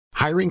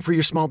Hiring for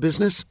your small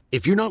business?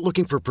 If you're not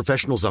looking for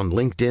professionals on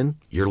LinkedIn,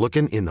 you're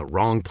looking in the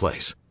wrong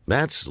place.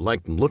 That's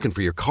like looking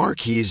for your car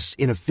keys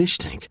in a fish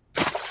tank.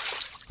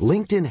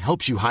 LinkedIn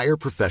helps you hire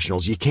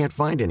professionals you can't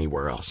find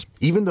anywhere else,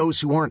 even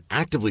those who aren't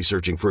actively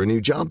searching for a new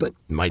job but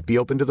might be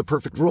open to the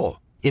perfect role.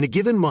 In a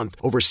given month,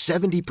 over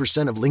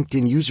 70% of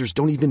LinkedIn users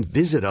don't even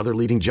visit other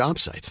leading job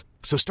sites.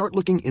 So start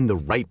looking in the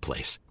right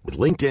place. With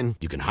LinkedIn,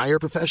 you can hire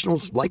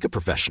professionals like a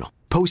professional.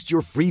 Post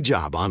your free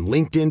job on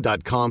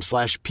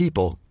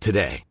linkedin.com/people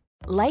today.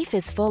 Life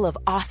is full of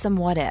awesome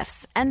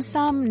what-ifs, and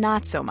some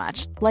not so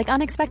much, like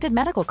unexpected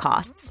medical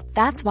costs.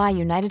 That's why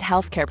United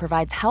Healthcare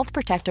provides Health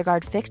Protector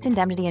Guard fixed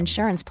indemnity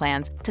insurance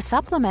plans to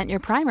supplement your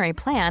primary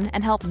plan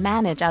and help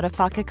manage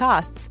out-of-pocket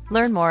costs.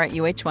 Learn more at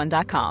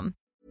uh1.com.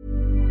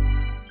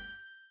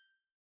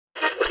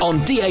 On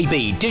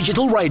DAB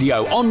Digital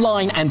Radio,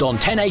 online and on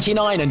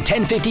 1089 and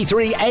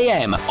 1053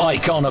 AM.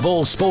 Icon of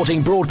all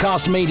sporting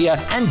broadcast media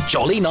and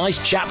jolly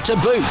nice chap to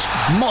boot.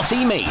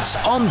 Motty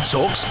Meets on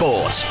Talk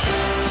Sport.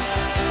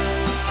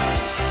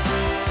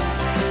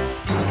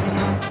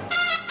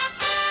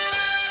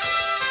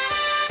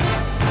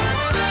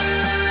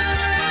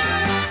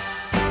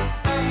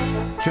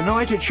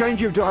 Tonight, a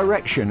change of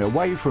direction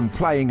away from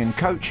playing and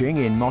coaching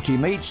in Motty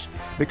Meets,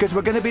 because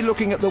we're going to be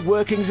looking at the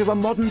workings of a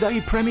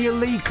modern-day Premier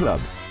League club.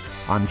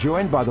 I'm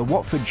joined by the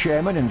Watford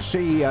chairman and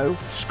CEO,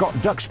 Scott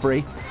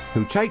Duxbury,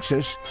 who takes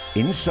us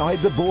inside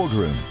the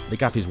boardroom. The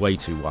gap is way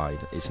too wide.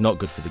 It's not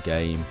good for the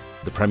game.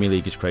 The Premier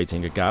League is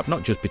creating a gap,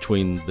 not just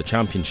between the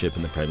Championship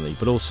and the Premier League,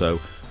 but also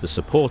the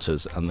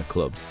supporters and the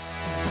clubs.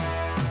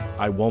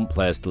 I want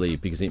players to leave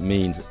because it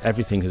means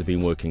everything has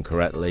been working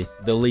correctly.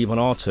 They'll leave on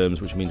our terms,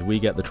 which means we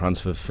get the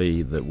transfer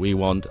fee that we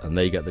want and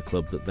they get the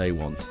club that they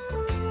want.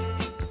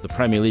 The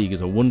Premier League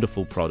is a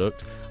wonderful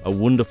product, a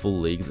wonderful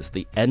league that's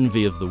the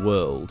envy of the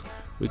world.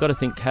 We've got to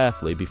think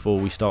carefully before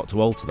we start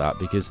to alter that,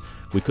 because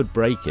we could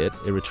break it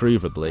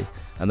irretrievably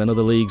and then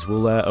other leagues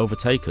will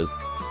overtake us.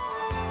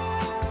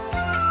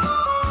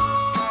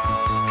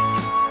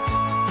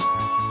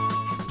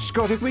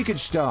 Scott, if we could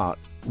start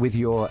with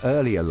your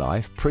earlier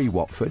life,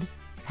 pre-Watford,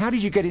 how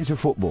did you get into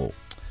football?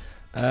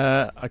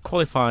 I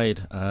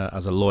qualified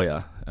as a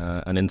lawyer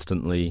and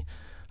instantly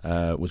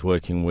was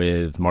working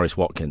with Maurice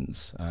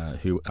Watkins,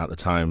 who at the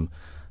time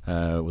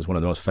was one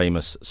of the most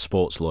famous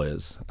sports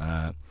lawyers.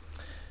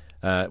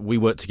 We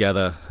worked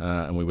together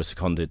and we were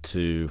seconded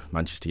to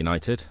Manchester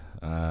United,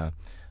 and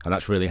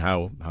that's really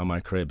how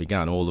my career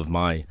began. All of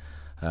my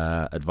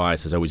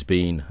advice has always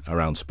been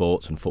around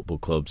sports and football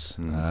clubs,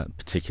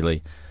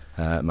 particularly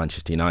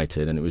Manchester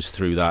United, and it was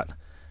through that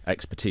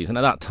expertise. And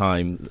at that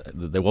time,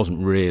 there wasn't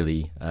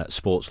really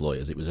sports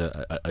lawyers. It was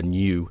a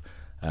new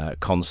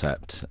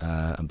concept,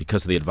 and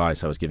because of the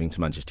advice I was giving to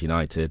Manchester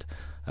United,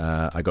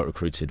 I got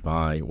recruited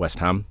by West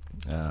Ham.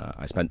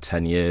 I spent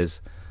 10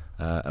 years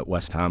at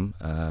West Ham,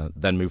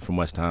 then moved from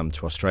West Ham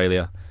to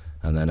Australia,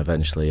 and then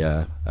eventually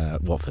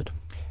Watford.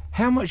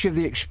 How much of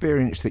the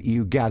experience that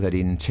you gathered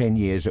in 10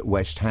 years at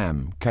West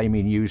Ham came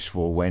in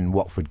useful when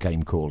Watford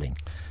came calling?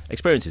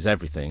 Experience is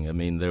everything. I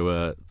mean, there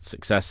were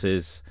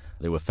successes,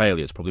 there were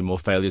failures, probably more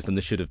failures than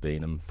there should have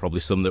been, and probably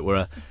some that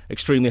were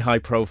extremely high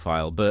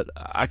profile. But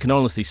I can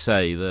honestly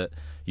say that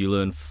you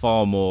learn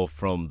far more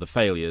from the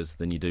failures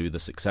than you do the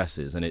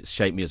successes, and it's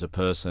shaped me as a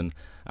person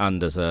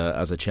and as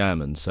a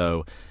chairman.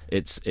 So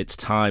it's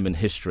time and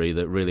history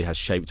that really has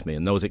shaped me,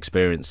 and those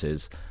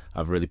experiences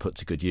I've really put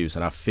to good use,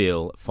 and I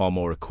feel far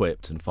more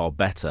equipped and far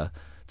better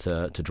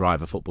to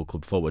drive a football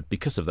club forward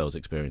because of those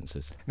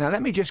experiences. Now,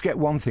 let me just get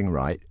one thing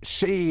right.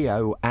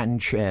 CEO and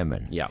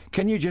chairman. Yeah.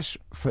 Can you just,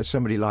 for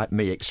somebody like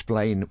me,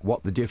 explain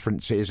what the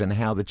difference is and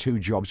how the two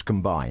jobs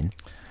combine?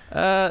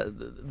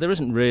 There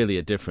isn't really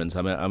a difference.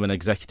 I'm an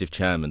executive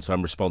chairman, so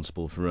I'm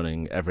responsible for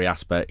running every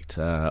aspect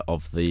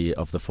of the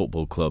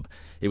football club.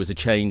 It was a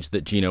change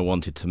that Gino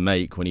wanted to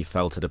make when he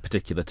felt at a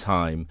particular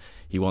time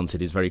he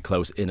wanted his very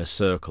close inner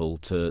circle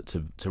to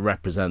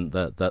represent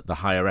the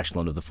higher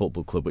echelon of the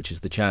football club, which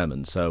is the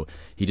chairman. So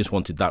he just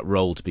wanted that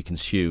role to be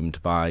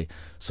consumed by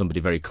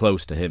somebody very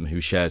close to him who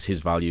shares his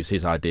values,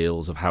 his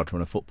ideals of how to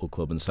run a football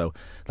club. And so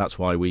that's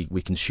why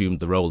we consumed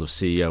the role of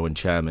CEO and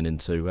chairman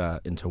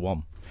into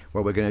one.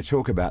 Well, we're going to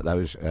talk about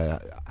those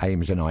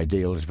aims and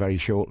ideals very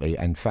shortly.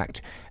 In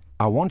fact,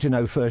 I want to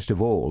know, first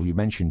of all, you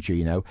mentioned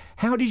Gino.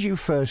 How did you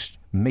first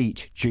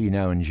meet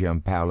Gino and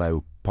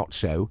Gianpaolo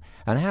Pozzo,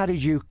 and how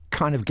did you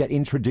kind of get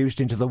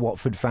introduced into the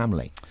Watford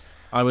family?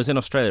 I was in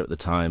Australia at the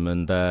time,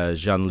 and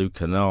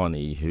Gianluca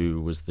Narni,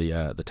 who was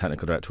the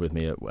technical director with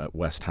me at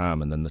West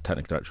Ham and then the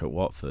technical director at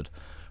Watford,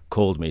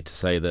 called me to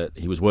say that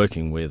he was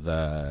working with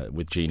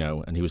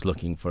Gino and he was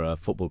looking for a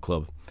football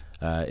club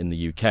in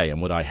the UK,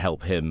 and would I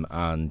help him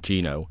and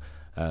Gino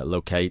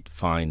locate,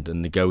 find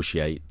and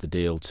negotiate the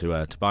deal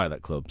to buy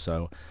that club.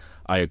 So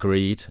I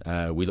agreed.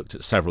 We looked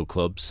at several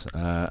clubs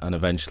and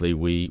eventually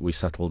we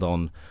settled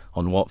on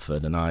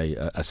Watford, and I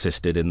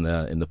assisted in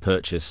the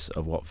purchase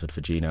of Watford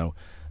for Gino,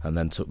 and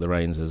then took the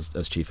reins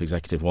as chief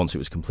executive once it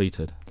was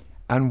completed.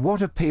 And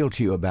what appealed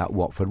to you about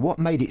Watford? What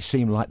made it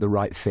seem like the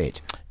right fit?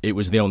 It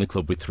was the only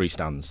club with 3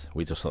 stands.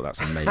 We just thought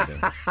that's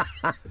amazing.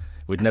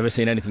 We'd never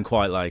seen anything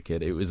quite like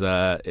it. It was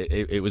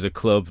a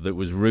club that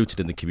was rooted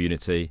in the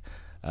community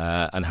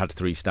and had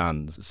 3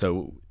 stands.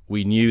 So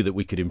we knew that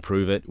we could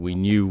improve it. We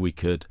knew we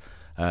could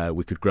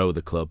grow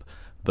the club,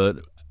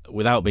 but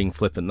without being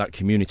flippant, that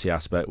community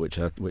aspect, which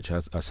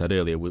I said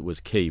earlier, was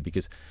key,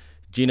 because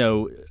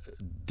Gino,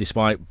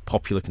 despite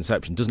popular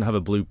conception, doesn't have a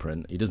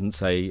blueprint. He doesn't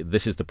say,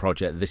 this is the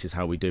project, this is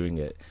how we're doing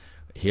it.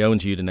 He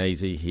owns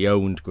Udinese, he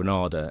owned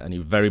Granada, and he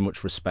very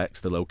much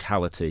respects the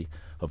locality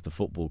of the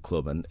football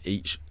club, and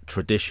each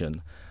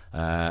tradition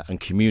and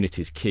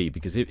community is key,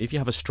 because if you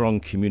have a strong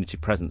community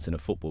presence in a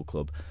football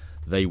club,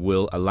 they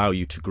will allow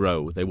you to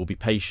grow, they will be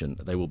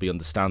patient, they will be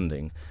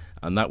understanding,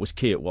 and that was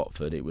key at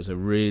Watford. It was a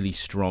really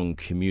strong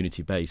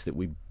community base that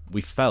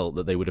we felt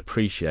that they would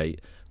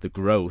appreciate the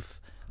growth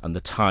and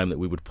the time that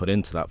we would put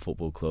into that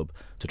football club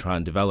to try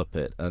and develop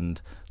it. And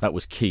that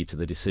was key to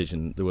the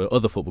decision. There were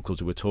other football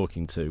clubs we were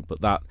talking to,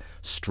 but that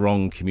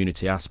strong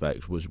community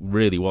aspect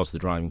really was the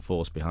driving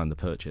force behind the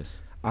purchase.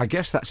 I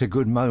guess that's a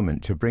good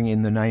moment to bring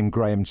in the name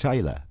Graham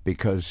Taylor,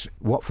 because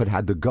Watford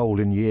had the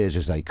golden years,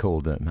 as they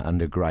called them,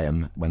 under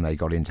Graham, when they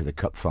got into the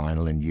cup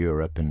final in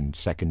Europe and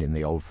second in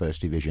the old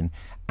First Division,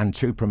 and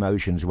 2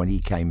 promotions when he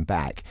came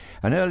back.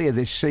 And earlier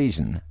this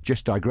season,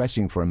 just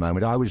digressing for a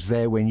moment, I was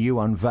there when you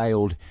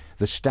unveiled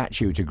the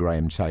statue to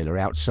Graham Taylor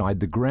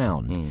outside the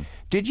ground.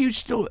 Did you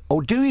still,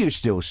 or do you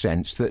still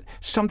sense that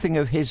something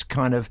of his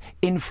kind of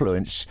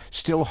influence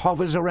still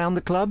hovers around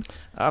the club?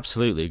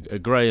 Absolutely.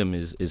 Graham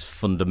is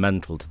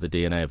fundamental to the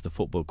DNA of the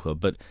football club,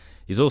 but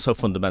he's also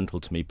fundamental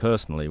to me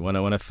personally. When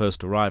I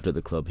first arrived at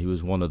the club, he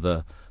was one of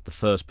the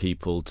first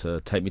people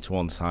to take me to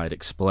one side,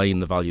 explain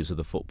the values of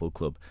the football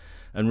club,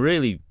 and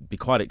really be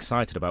quite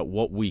excited about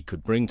what we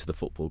could bring to the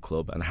football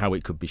club and how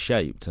it could be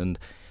shaped. And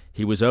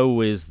he was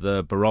always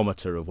the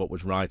barometer of what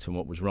was right and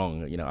what was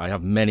wrong. You know, I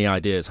have many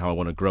ideas how I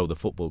want to grow the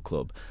football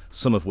club,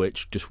 some of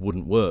which just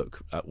wouldn't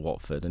work at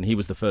Watford. And he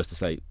was the first to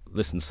say,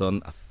 listen,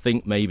 son, I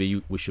think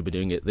maybe we should be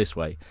doing it this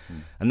way.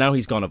 And now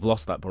he's gone, I've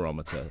lost that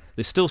barometer.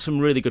 There's still some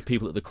really good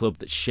people at the club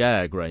that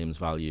share Graham's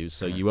values,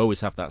 so you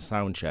always have that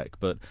sound check.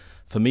 But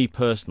for me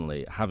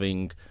personally,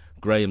 having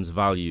Graham's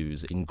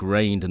values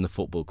ingrained in the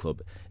football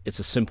club, it's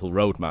a simple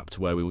roadmap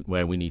to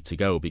where we need to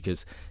go,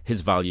 because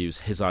his values,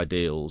 his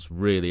ideals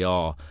really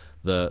are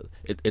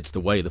it's the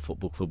way the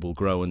football club will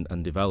grow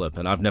and develop,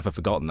 and I've never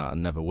forgotten that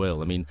and never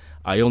will. I mean,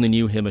 I only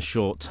knew him a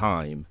short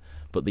time,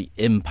 but the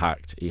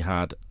impact he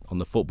had on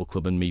the football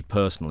club and me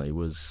personally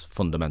was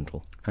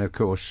fundamental. And of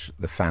course,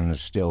 the fans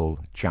still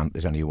chant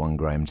there's only one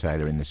Graham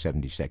Taylor in the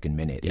 72nd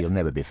minute. Yeah. He'll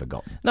never be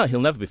forgotten. No,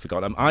 he'll never be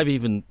forgotten. I've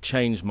even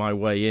changed my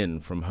way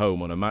in from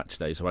home on a match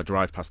day, so I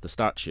drive past the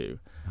statue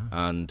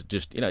and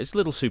just, it's a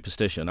little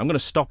superstition. I'm going to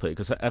stop it,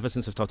 because ever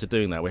since I've started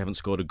doing that, we haven't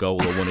scored a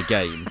goal or won a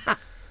game.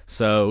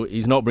 So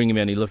he's not bringing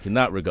me any luck in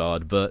that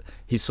regard, but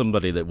he's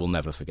somebody that we'll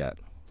never forget.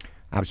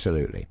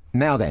 Absolutely.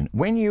 Now then,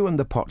 when you and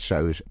the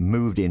Pozzos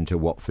moved into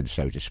Watford,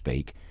 so to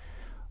speak,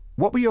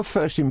 what were your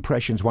first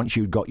impressions once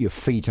you'd got your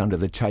feet under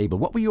the table?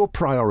 What were your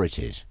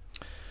priorities?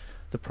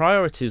 The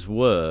priorities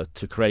were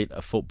to create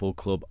a football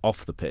club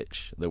off the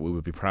pitch that we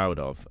would be proud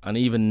of. And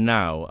even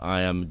now,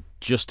 I am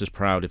just as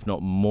proud, if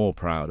not more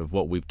proud, of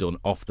what we've done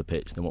off the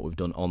pitch than what we've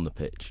done on the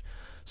pitch.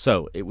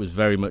 So it was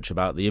very much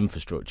about the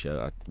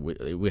infrastructure.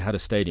 We had a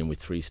stadium with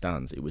 3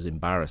 stands. It was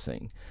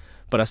embarrassing.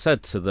 But I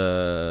said to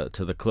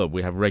the club,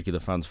 we have regular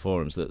fans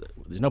forums, that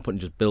there's no point in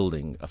just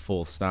building a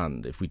 4th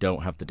stand if we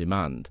don't have the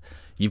demand.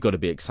 You've got to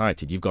be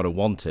excited. You've got to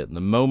want it. And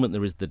the moment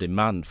there is the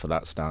demand for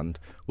that stand,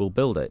 we'll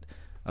build it.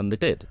 And they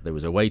did. There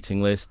was a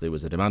waiting list. There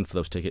was a demand for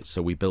those tickets,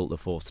 so we built the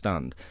 4th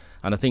stand.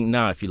 And I think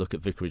now, if you look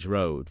at Vicarage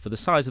Road, for the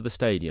size of the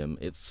stadium,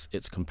 it's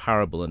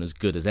comparable and as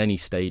good as any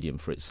stadium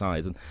for its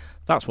size. And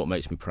that's what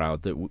makes me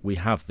proud, that we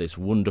have this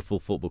wonderful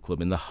football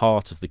club in the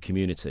heart of the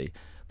community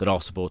that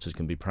our supporters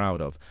can be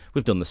proud of.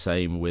 We've done the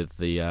same with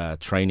the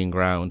training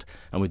ground,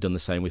 and we've done the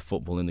same with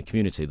football in the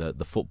community,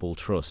 the Football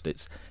Trust.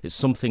 It's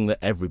something that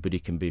everybody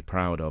can be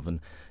proud of, and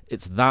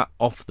it's that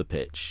off the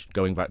pitch,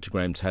 going back to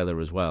Graham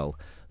Taylor as well,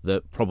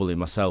 that probably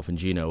myself and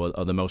Gino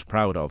are the most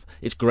proud of.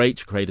 It's great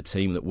to create a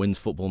team that wins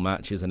football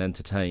matches and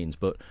entertains,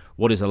 but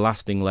what is a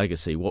lasting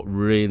legacy, what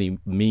really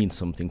means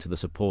something to the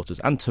supporters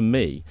and to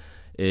me,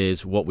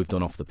 is what we've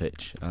done off the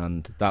pitch,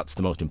 and that's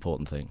the most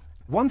important thing.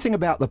 One thing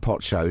about the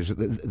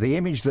Pozzos, the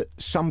image that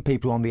some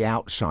people on the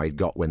outside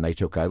got when they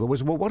took over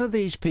was, well, what are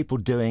these people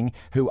doing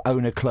who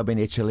own a club in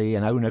Italy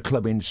and own a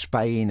club in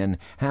Spain, and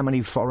how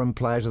many foreign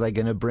players are they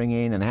going to bring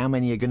in, and how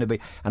many are going to be...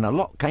 And a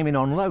lot came in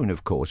on loan,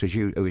 of course, as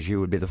you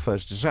would be the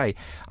first to say.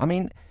 I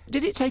mean,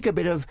 did it take a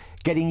bit of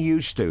getting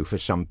used to for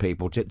some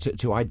people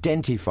to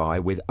identify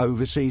with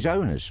overseas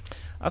owners?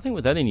 I think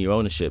with any new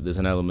ownership, there's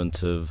an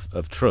element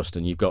of trust,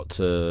 and you've got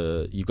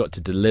to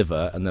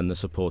deliver, and then the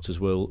supporters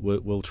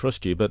will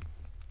trust you. But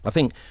I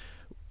think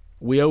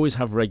we always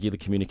have regular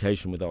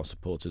communication with our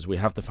supporters. We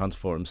have the fans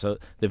forum, so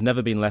they've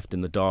never been left in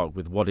the dark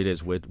with what it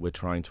is we're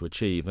trying to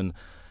achieve. And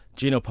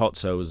Gino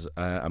Pozzo's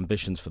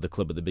ambitions for the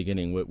club at the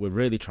beginning were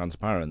really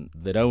transparent.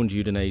 They'd owned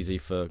Udinese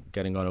for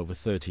getting on over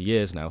 30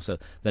 years now, so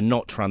they're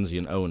not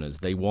transient owners.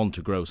 They want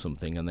to grow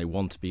something and they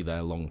want to be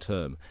there long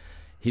term.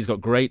 He's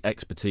got great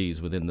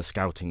expertise within the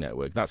scouting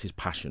network. That's his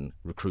passion,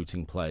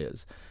 recruiting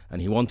players.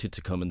 And he wanted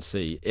to come and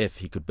see if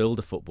he could build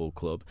a football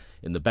club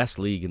in the best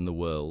league in the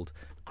world,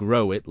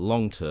 grow it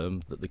long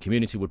term, that the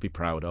community would be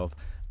proud of,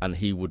 and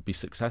he would be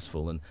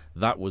successful. And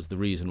that was the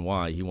reason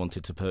why he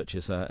wanted to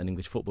purchase an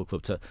English football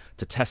club, to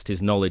test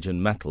his knowledge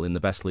and mettle in the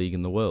best league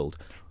in the world.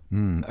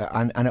 And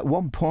at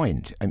one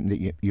point,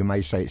 and you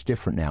may say it's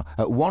different now,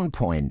 at one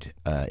point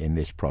in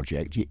this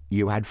project,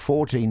 you had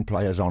 14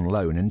 players on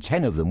loan and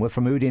 10 of them were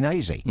from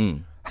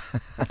Udinese.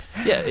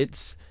 Yeah,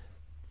 it's...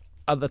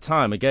 At the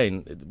time,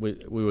 again, we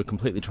were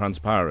completely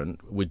transparent.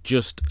 We'd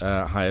just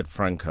hired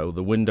Franco.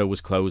 The window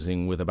was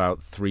closing with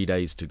about 3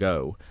 days to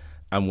go,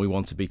 and we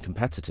want to be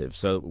competitive.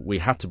 So we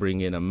had to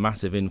bring in a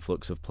massive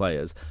influx of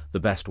players the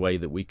best way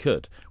that we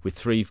could.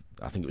 With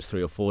I think it was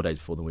 3 or 4 days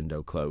before the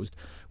window closed,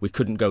 we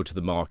couldn't go to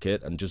the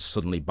market and just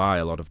suddenly buy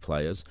a lot of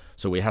players.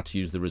 So we had to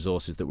use the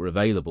resources that were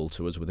available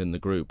to us within the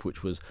group,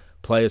 which was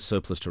players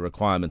surplus to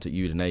requirement at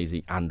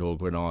Udinese and or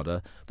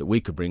Granada that we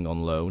could bring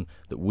on loan,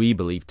 that we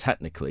believe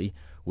technically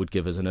would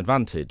give us an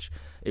advantage.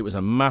 It was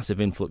a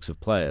massive influx of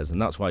players,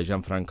 and that's why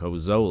Gianfranco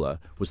Zola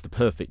was the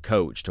perfect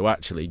coach to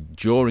actually,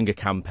 during a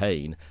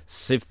campaign,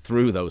 sift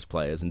through those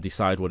players and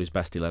decide what his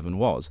best 11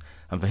 was.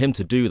 And for him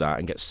to do that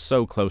and get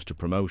so close to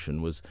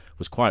promotion was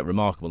quite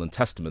remarkable and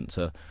testament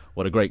to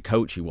what a great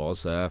coach he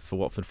was for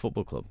Watford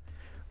Football Club.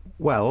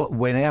 Well,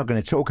 we're now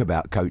going to talk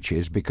about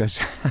coaches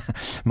because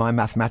my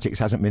mathematics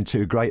hasn't been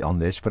too great on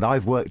this, but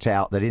I've worked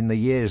out that in the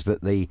years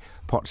that the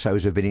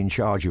Pozzos have been in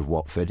charge of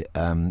Watford,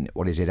 8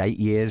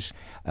 years,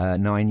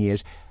 9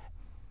 years,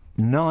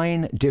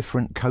 9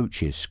 different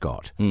coaches,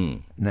 Scott.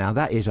 Now,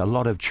 that is a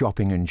lot of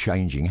chopping and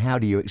changing. How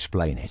do you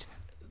explain it?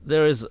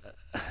 There is...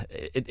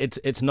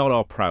 It's not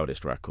our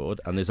proudest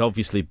record, and there's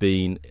obviously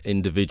been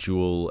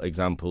individual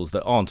examples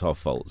that aren't our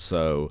fault.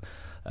 So...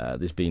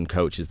 there's been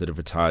coaches that have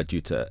retired due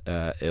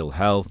to ill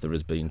health. There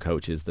has been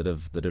coaches that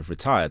have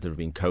retired. There have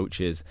been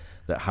coaches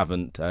that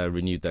haven't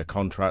renewed their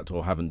contract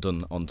or haven't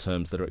done on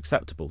terms that are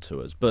acceptable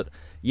to us. But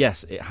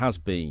yes, it has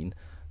been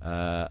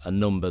a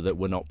number that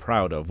we're not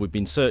proud of. We've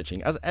been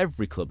searching, as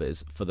every club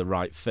is, for the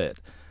right fit.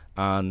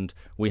 And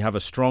we have a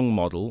strong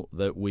model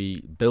that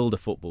we build a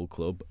football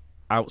club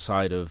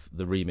outside of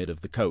the remit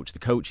of the coach. The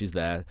coach is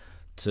there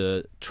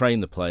to train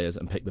the players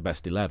and pick the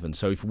best 11.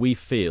 So if we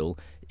feel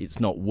it's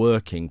not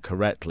working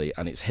correctly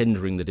and it's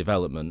hindering the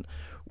development,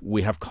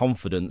 we have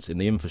confidence in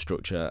the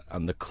infrastructure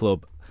and the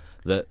club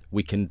that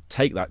we can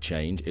take that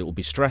change, it will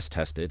be stress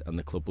tested and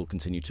the club will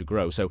continue to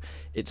grow. So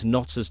it's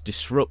not as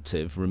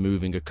disruptive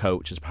removing a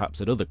coach as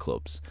perhaps at other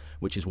clubs,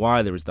 which is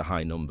why there is the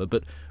high number.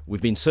 But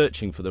we've been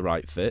searching for the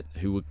right fit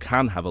who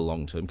can have a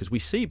long term, because we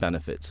see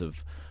benefits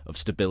of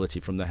stability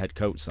from the head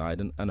coach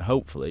side, and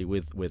hopefully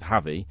with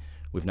Javi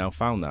we've now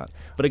found that.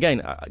 But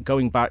again,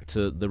 going back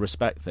to the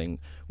respect thing,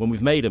 when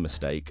we've made a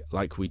mistake,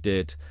 like we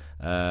did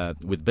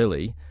with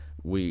Billy,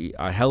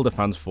 I held a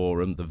fans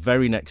forum the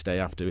very next day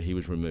after he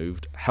was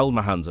removed, held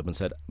my hands up and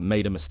said,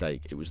 made a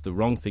mistake. It was the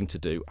wrong thing to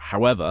do.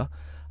 However,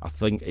 I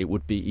think it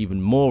would be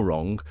even more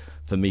wrong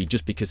for me,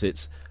 just because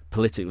it's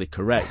politically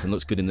correct and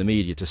looks good in the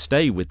media, to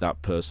stay with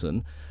that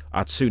person.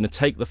 I'd sooner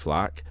take the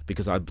flak,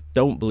 because I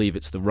don't believe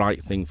it's the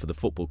right thing for the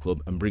football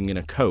club, and bring in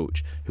a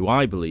coach who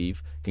I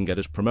believe can get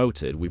us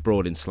promoted. We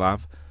brought in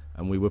Slav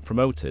and we were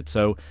promoted.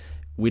 So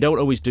we don't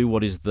always do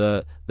what is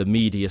the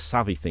media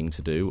savvy thing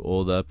to do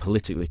or the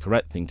politically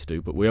correct thing to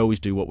do, but we always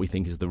do what we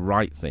think is the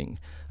right thing,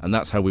 and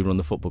that's how we run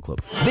the football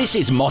club. This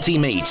is Motty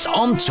Meets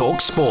on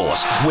Talk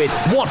Sport with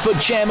Watford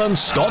chairman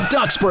Scott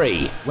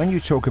Duxbury. When you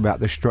talk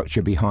about the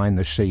structure behind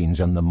the scenes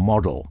and the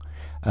model,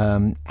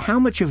 how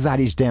much of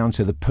that is down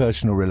to the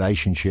personal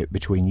relationship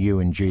between you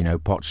and Gino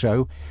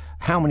Pozzo?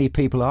 How many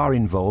people are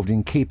involved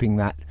in keeping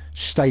that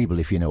stable,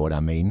 if you know what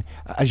I mean?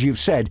 As you've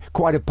said,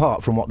 quite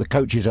apart from what the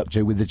coach is up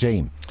to with the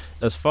team.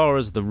 As far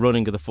as the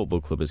running of the football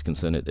club is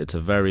concerned, it's a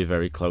very,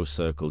 very close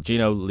circle.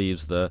 Gino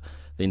leaves the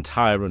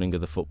entire running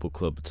of the football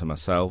club to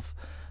myself.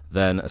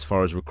 Then, as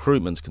far as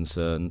recruitment's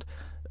concerned,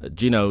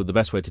 Gino, the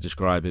best way to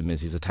describe him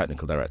is he's a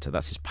technical director.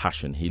 That's his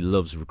passion. He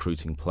loves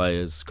recruiting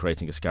players,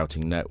 creating a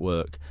scouting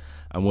network,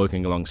 and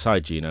working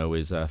alongside Gino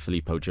is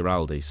Filippo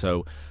Giraldi.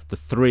 So the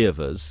three of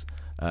us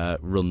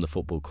run the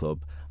football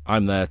club.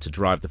 I'm there to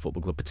drive the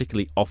football club,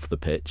 particularly off the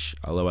pitch,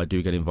 although I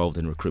do get involved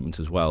in recruitment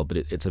as well. But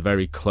it's a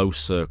very close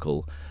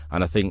circle,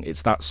 and I think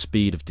it's that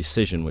speed of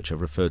decision which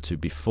I've referred to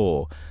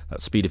before,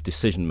 that speed of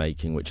decision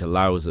making which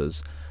allows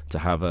us to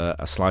have a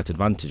slight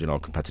advantage in our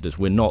competitors.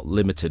 We're not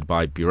limited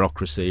by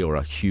bureaucracy or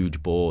a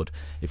huge board.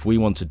 If we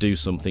want to do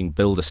something,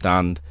 build a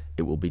stand,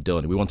 it will be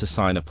done. If we want to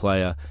sign a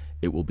player,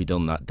 it will be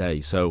done that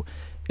day. So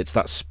it's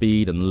that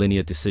speed and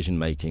linear decision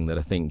making that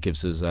I think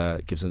gives us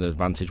an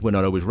advantage. We're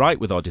not always right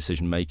with our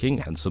decision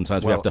making, and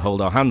sometimes we have to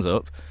hold our hands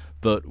up,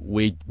 but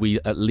we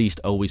at least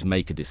always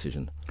make a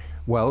decision.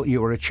 Well,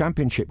 you were a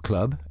championship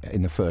club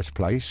in the first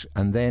place,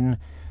 and then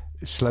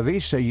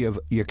Slavisa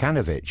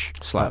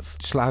Jokanovic,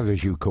 Slav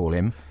as you call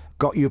him,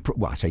 got you.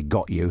 Well, I say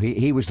got you.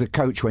 He was the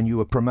coach when you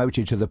were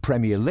promoted to the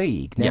Premier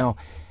League. Now,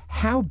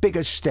 how big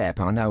a step?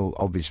 I know,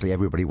 obviously,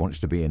 everybody wants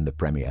to be in the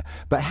Premier,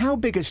 but how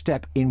big a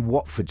step in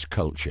Watford's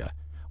culture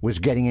was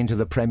getting into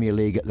the Premier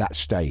League at that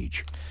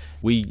stage?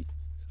 We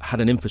had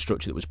an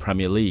infrastructure that was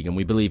Premier League, and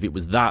we believe it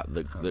was that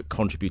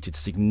contributed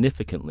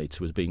significantly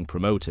to us being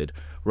promoted,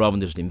 rather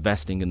than just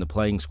investing in the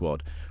playing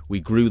squad. We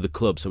grew the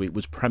club so it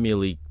was Premier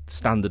League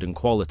standard and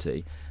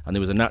quality, and there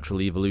was a natural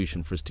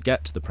evolution for us to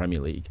get to the Premier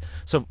League.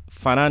 So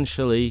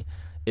financially,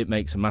 it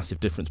makes a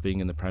massive difference being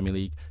in the Premier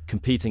League.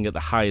 Competing at the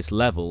highest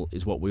level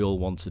is what we all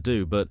want to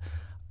do, but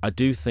I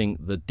do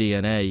think the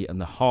DNA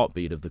and the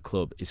heartbeat of the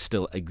club is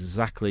still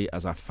exactly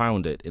as I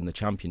found it in the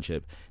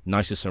Championship.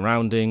 Nicer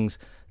surroundings,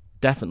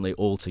 definitely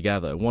all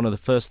together. One of the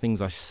first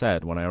things I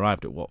said when I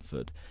arrived at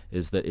Watford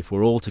is that if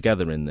we're all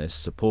together in this,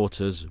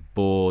 supporters,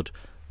 board,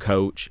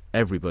 coach,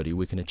 everybody,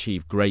 we can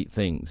achieve great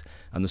things.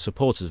 And the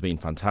supporters have been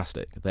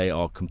fantastic. They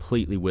are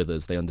completely with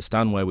us. They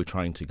understand where we're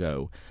trying to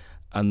go,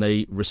 and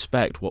they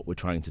respect what we're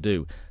trying to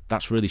do.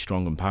 That's really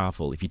strong and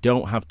powerful. If you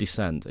don't have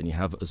dissent and you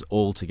have us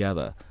all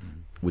together,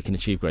 we can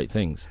achieve great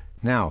things.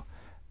 Now,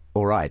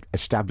 all right,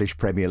 established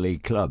Premier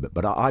League club,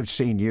 but I've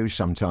seen you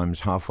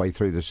sometimes halfway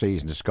through the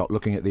season, Scott,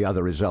 looking at the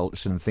other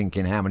results and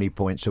thinking, how many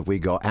points have we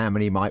got? How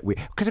many might we?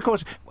 Because, of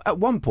course, at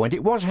one point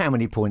it was how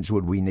many points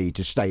would we need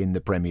to stay in the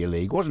Premier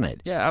League, wasn't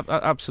it? Yeah,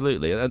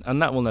 absolutely, and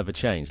that will never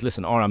change.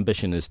 Listen, our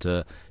ambition is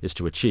to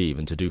achieve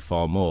and to do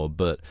far more,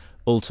 but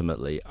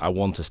ultimately, I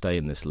want to stay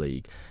in this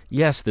league.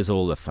 Yes, there's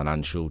all the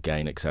financial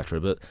gain, etc.,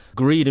 but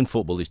greed in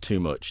football is too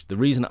much. The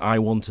reason I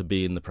want to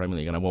be in the Premier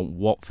League and I want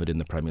Watford in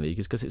the Premier League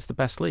is because it's the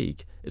best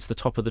league. It's the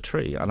top of the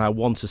tree, and I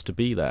want us to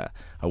be there.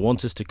 I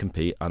want us to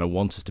compete, and I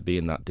want us to be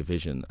in that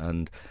division.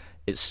 And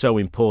it's so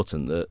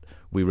important that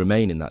we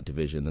remain in that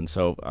division, and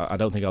so I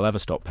don't think I'll ever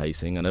stop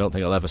pacing, and I don't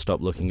think I'll ever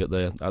stop looking at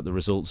the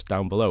results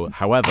down below.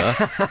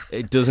 However,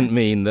 it doesn't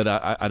mean that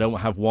I don't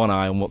have one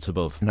eye on what's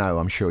above. No,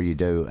 I'm sure you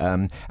do.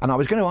 And I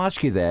was going to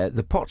ask you there,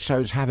 the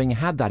Pozzos, having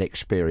had that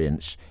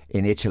experience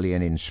in Italy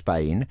and in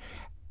Spain,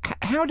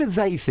 how do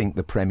they think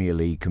the Premier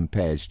League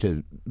compares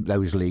to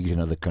those leagues in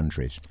other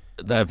countries?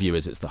 Their view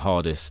is it's the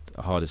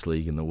hardest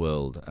league in the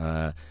world.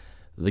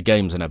 The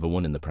games are never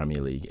won in the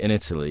Premier League. In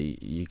Italy,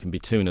 you can be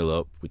 2-0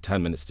 up with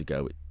 10 minutes to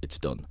go, it's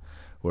done.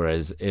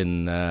 Whereas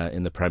in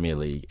the Premier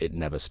League, it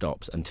never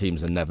stops, and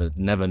teams are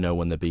never know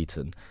when they're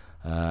beaten.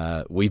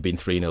 We've been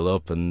 3-0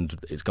 up, and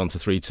it's gone to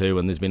 3-2,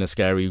 and there's been a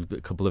scary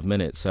couple of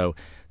minutes. So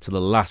to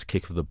the last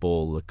kick of the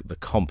ball, the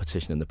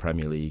competition in the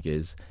Premier League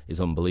is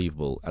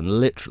unbelievable, and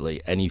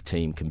literally any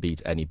team can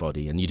beat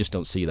anybody, and you just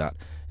don't see that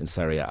in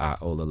Serie A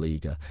or La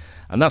Liga.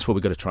 And that's what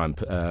we've got to try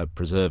and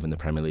preserve in the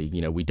Premier League.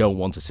 You know, we don't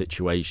want a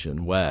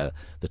situation where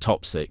the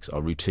top six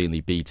are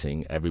routinely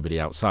beating everybody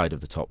outside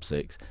of the top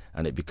six,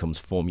 and it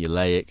becomes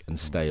formulaic and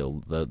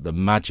stale. The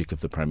magic of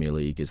the Premier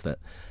League is that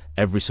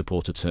every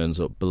supporter turns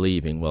up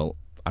believing, well,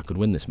 I could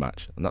win this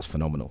match, and that's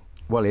phenomenal.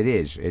 Well, it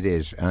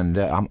is, and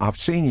I've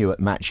seen you at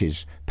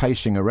matches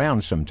pacing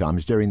around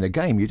sometimes during the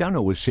game. You don't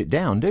always sit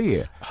down, do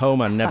you?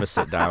 Home, I never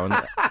sit down,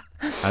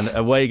 and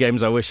away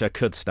games I wish I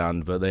could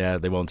stand, but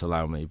they won't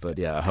allow me. But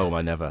yeah, at home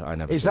I never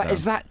sit down.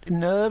 Is that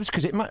nerves?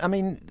 Because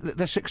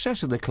the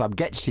success of the club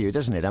gets to you,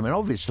 doesn't it? I mean,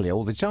 obviously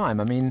all the time.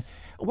 I mean,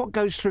 what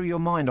goes through your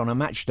mind on a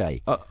match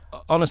day?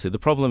 Honestly, the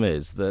problem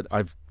is that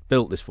I've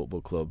built this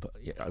football club.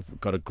 I've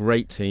got a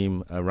great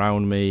team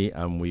around me,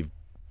 and we've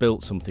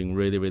built something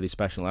really, really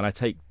special, and I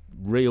take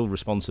real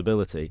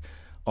responsibility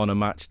on a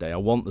match day. I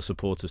want the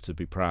supporters to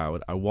be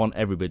proud. I want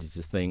everybody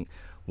to think,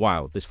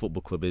 wow, this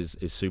football club is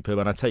superb,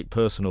 and I take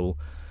personal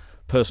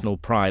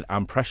pride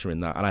and pressure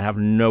in that, and I have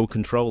no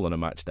control on a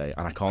match day,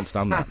 and I can't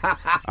stand that.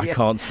 I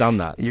can't stand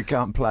that. You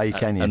can't play,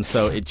 can you? And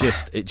so it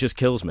just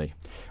kills me.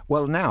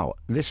 Well, now,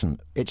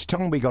 listen, it's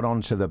time we got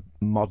on to the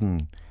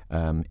modern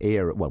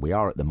era. Well, we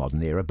are at the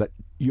modern era, but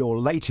your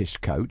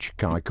latest coach,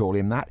 can I call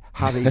him that,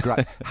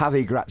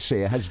 Javi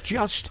Gracia, has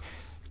just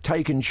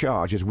taken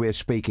charge, as we're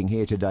speaking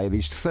here today, of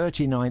his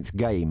 39th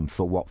game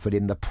for Watford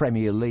in the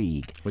Premier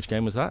League. Which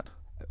game was that?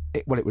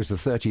 It was the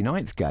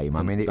 39th game.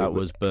 That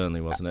was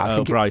Burnley, wasn't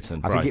it?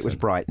 Brighton. I think it was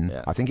Brighton.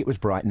 Yeah. I think it was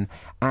Brighton.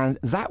 And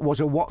that was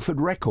a Watford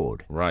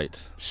record.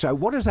 Right. So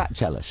what does that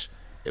tell us?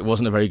 It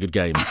wasn't a very good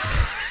game.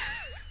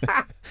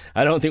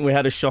 I don't think we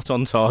had a shot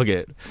on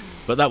target,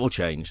 but that will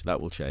change.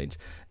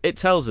 It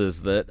tells us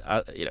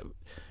that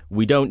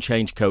we don't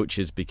change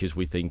coaches because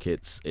we think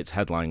it's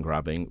headline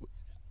grabbing.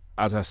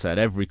 As I said,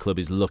 every club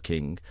is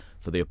looking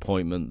for the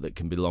appointment that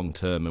can be long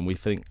term, and we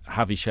think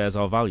Javi shares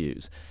our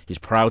values. He's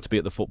proud to be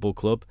at the football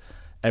club.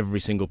 Every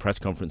single press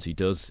conference he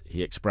does,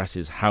 he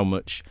expresses how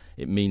much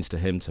it means to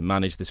him to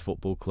manage this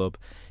football club.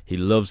 He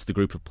loves the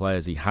group of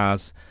players he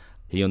has.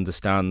 He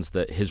understands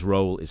that his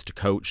role is to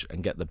coach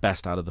and get the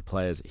best out of the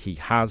players he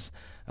has,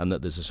 and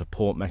that there's a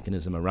support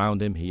mechanism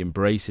around him. He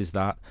embraces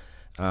that,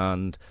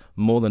 and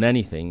more than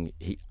anything,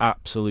 he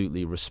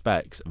absolutely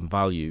respects and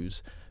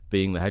values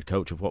being the head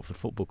coach of Watford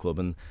Football Club.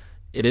 And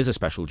it is a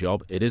special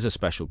job. It is a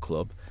special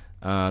club.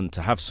 And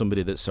to have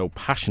somebody that's so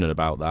passionate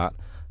about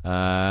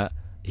that,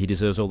 he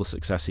deserves all the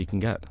success he can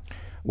get.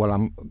 Well,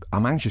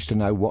 I'm anxious to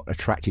know what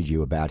attracted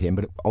you about him,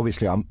 but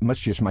obviously I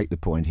must just make the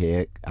point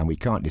here, and we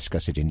can't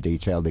discuss it in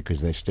detail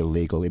because there's still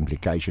legal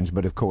implications,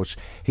 but of course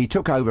he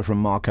took over from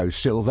Marco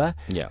Silva,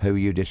 who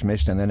you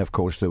dismissed, and then of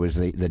course there was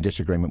the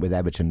disagreement with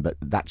Everton, but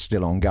that's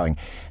still ongoing.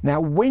 Now,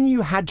 when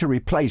you had to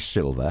replace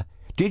Silva,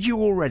 did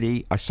you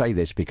already, I say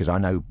this because I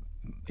know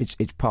it's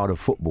part of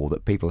football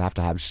that people have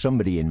to have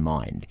somebody in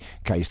mind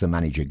in case the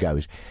manager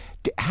goes.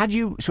 Had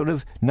you sort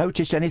of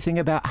noticed anything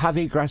about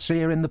Javi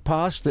Gracia in the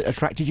past that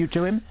attracted you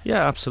to him?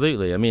 Yeah,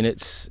 absolutely. I mean,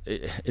 it's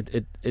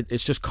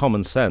just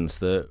common sense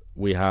that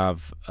we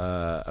have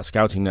a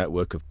scouting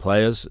network of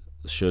players.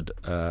 Should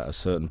a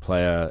certain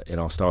player in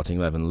our starting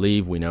 11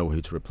 leave, we know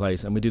who to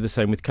replace, and we do the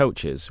same with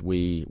coaches.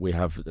 We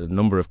have a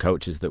number of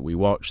coaches that we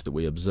watch, that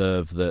we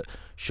observe, that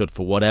should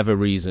for whatever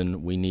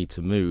reason we need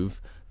to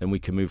move, then we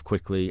can move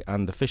quickly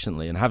and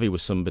efficiently. And Javi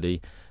was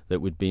somebody that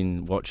we'd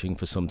been watching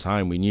for some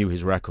time. We knew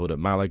his record at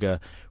Malaga.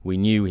 We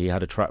knew he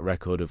had a track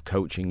record of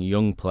coaching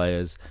young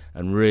players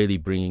and really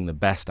bringing the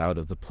best out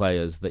of the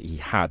players that he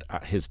had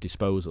at his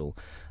disposal.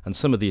 And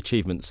some of the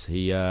achievements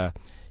he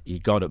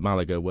got at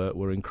Malaga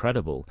were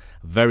incredible.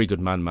 A very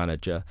good man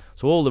manager.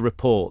 So all the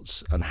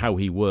reports and how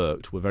he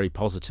worked were very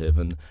positive,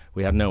 and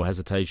we had no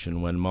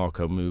hesitation when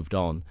Marco moved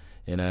on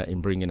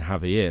in bringing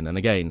Javi in. And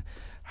again,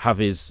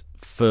 Javi's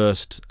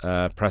first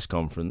press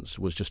conference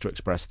was just to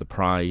express the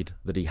pride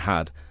that he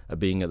had at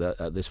being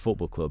at this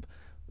football club.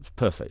 It's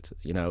perfect.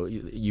 You know,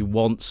 you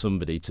want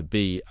somebody to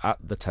be at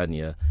the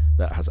tenure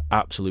that has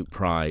absolute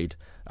pride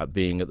at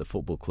being at the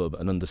football club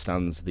and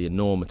understands the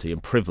enormity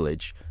and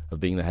privilege of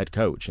being the head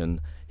coach. And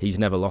he's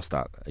never lost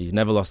that. He's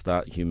never lost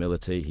that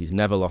humility. He's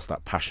never lost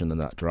that passion and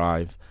that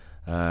drive.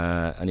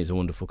 And he's a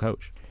wonderful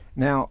coach.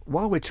 Now,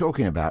 while we're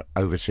talking about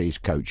overseas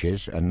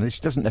coaches, and this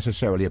doesn't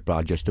necessarily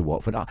apply just to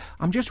Watford,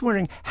 I'm just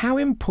wondering how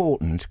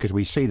important, because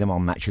we see them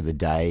on Match of the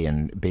Day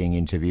and being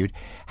interviewed,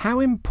 how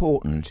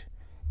important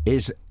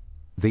is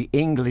the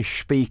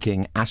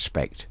English-speaking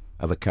aspect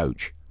of a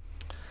coach?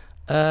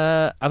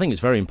 I think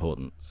it's very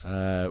important.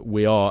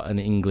 We are an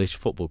English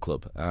football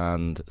club,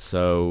 and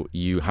so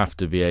you have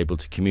to be able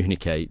to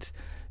communicate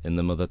in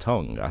the mother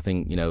tongue. I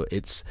think, you know,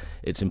 it's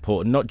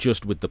important, not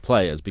just with the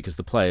players, because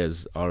the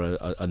players are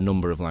a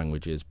number of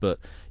languages, but,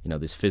 you know,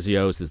 there's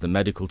physios, there's the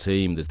medical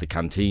team, there's the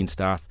canteen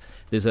staff,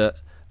 there's a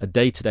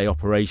day-to-day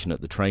operation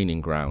at the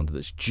training ground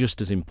that's just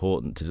as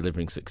important to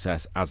delivering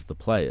success as the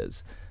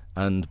players.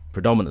 And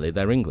predominantly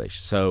they're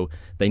English, so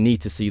they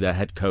need to see their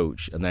head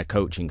coach and their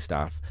coaching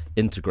staff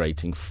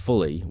integrating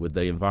fully with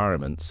the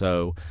environment.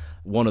 So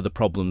one of the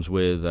problems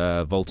with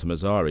Volta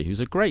Mazzari, who's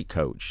a great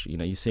coach, you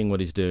know, you're seeing what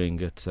he's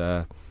doing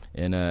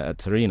at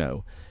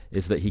Torino,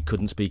 is that he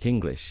couldn't speak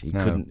English.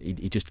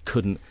 He just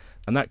couldn't,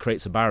 and that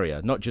creates a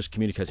barrier, not just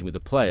communicating with the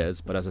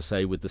players, but as I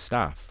say, with the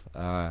staff.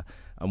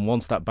 And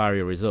once that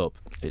barrier is up,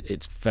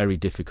 it's very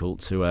difficult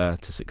to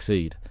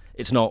succeed.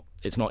 It's not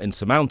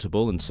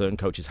insurmountable, and certain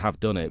coaches have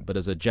done it, but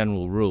as a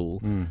general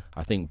rule,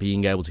 I think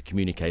being able to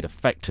communicate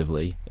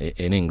effectively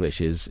in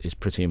English is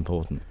pretty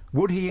important.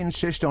 Would he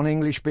insist on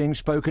English being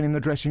spoken in the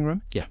dressing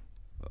room? Yeah.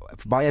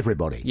 By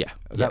everybody? Yeah.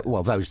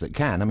 Well, those that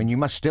can. I mean, you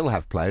must still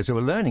have players who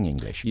are learning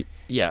English.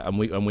 Yeah, and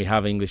we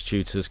have English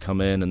tutors come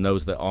in, and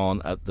those that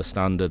aren't at the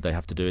standard, they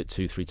have to do it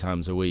 2-3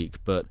 times a week.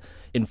 But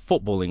in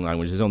footballing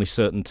language, there's only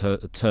certain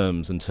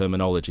terms and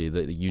terminology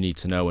that you need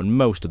to know, and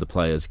most of the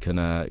players can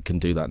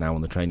do that now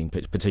on the training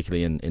pitch,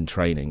 particularly in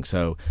training.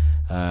 So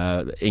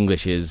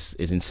English is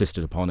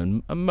insisted upon,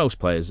 and most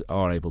players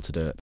are able to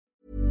do it.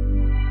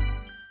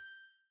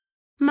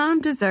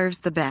 Mom deserves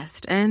the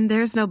best, and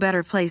there's no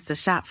better place to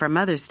shop for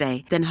Mother's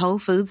Day than Whole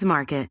Foods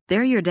Market.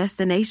 They're your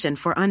destination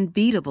for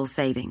unbeatable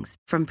savings,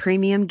 from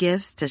premium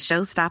gifts to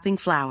show-stopping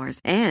flowers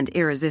and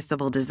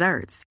irresistible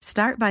desserts.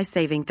 Start by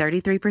saving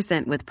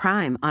 33% with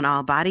Prime on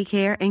all body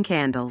care and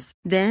candles.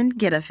 Then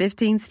get a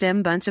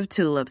 15-stem bunch of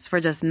tulips for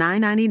just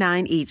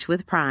 $9.99 each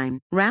with Prime.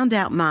 Round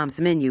out Mom's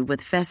menu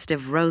with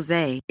festive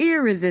rosé,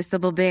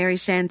 irresistible berry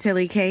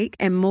chantilly cake,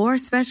 and more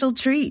special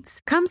treats.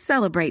 Come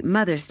celebrate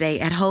Mother's Day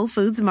at Whole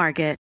Foods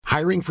Market.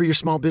 Hiring for your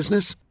small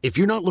business? If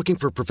you're not looking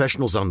for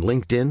professionals on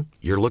LinkedIn,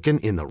 you're looking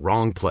in the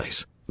wrong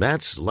place.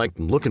 That's like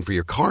looking for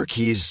your car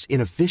keys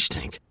in a fish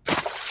tank.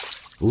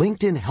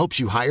 LinkedIn helps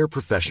you hire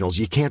professionals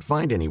you can't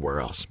find anywhere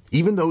else,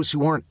 even those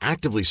who aren't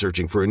actively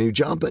searching for a new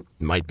job but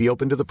might be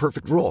open to the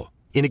perfect role.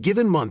 In a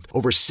given month,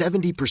 over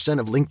 70%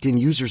 of LinkedIn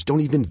users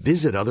don't even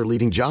visit other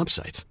leading job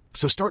sites.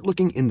 So start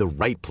looking in the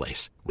right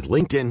place. With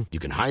LinkedIn, you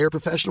can hire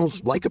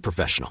professionals like a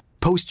professional.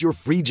 Post your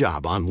free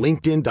job on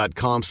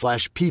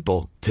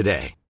linkedin.com/people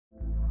today.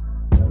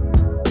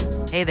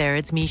 Hey there,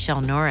 it's Michelle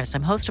Norris.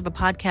 I'm host of a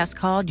podcast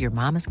called Your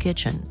Mama's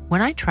Kitchen.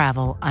 When I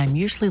travel, I'm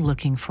usually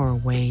looking for a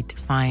way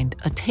to find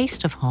a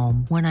taste of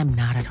home when I'm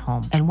not at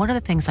home. And one of the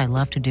things I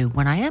love to do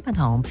when I am at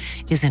home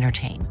is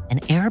entertain.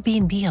 And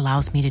Airbnb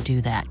allows me to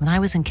do that. When I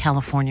was in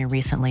California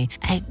recently,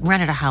 I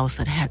rented a house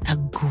that had a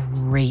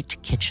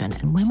great kitchen.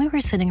 And when we were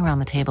sitting around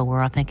the table, we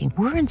were all thinking,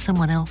 we're in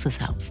someone else's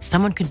house.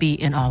 Someone could be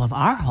in all of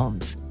our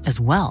homes as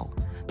well.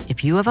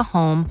 If you have a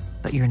home,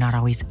 but you're not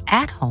always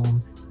at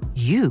home,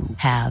 you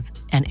have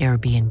an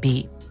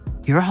Airbnb.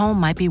 Your home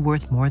might be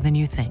worth more than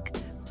you think.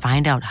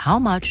 Find out how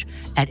much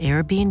at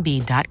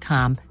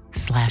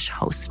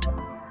airbnb.com/host.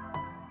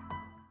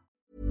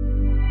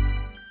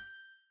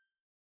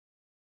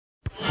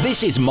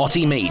 This is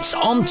Motty Meets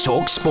on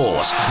Talk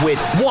Sport with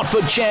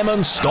Watford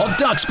chairman Scott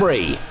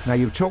Duxbury. Now,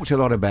 you've talked a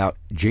lot about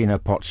Gina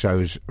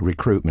Pozzo's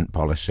recruitment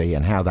policy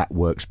and how that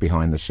works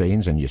behind the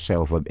scenes, and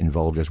yourself are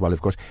involved as well,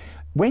 of course.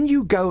 When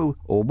you go,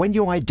 or when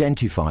you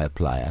identify a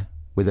player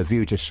with a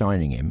view to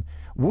signing him,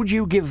 would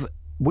you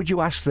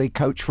ask the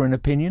coach for an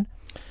opinion?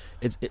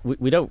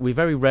 We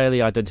very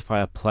rarely identify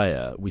a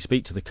player. We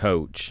speak to the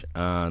coach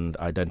and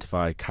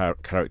identify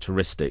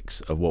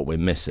characteristics of what we're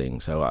missing.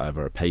 So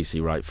either a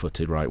pacey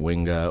right-footed right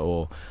winger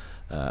or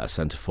a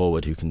centre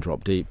forward who can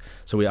drop deep.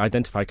 So we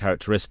identify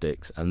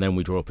characteristics and then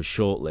we draw up a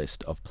short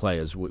list of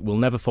players. We'll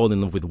never fall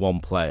in love with one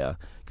player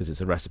because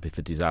it's a recipe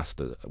for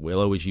disaster. We'll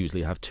always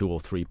usually have 2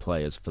 or 3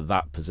 players for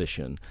that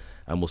position,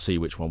 and we'll see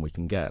which one we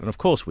can get. And of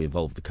course we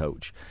involve the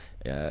coach.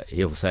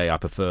 He'll say, I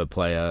prefer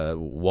player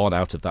 1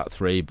 out of that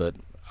 3, but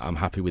I'm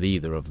happy with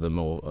either of them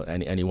or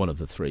any one of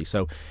the 3.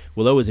 So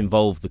we'll always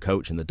involve the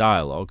coach in the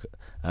dialogue,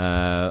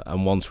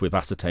 and once we've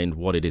ascertained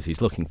what it is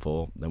he's looking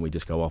for, then we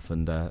just go off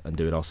and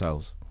do it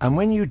ourselves. And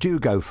when you do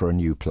go for a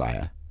new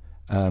player,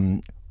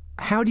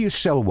 how do you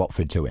sell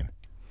Watford to him?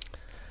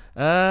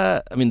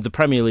 I mean, the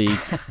Premier League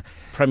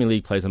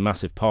plays a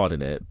massive part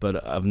in it,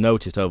 but I've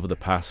noticed over the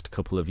past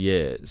couple of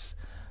years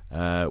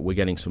we're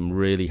getting some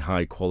really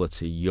high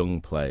quality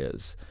young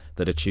players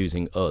that are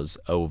choosing us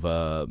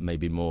over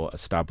maybe more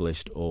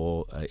established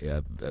or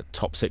a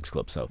top 6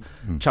 clubs. So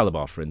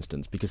Chalabar, for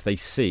instance, because they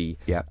see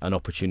an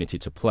opportunity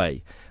to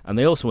play. And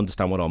they also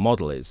understand what our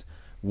model is.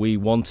 We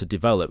want to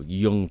develop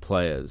young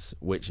players,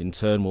 which in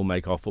turn will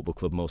make our football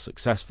club more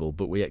successful,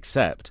 but we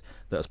accept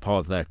that as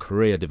part of their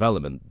career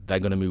development, they're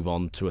going to move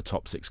on to a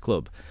top 6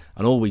 club.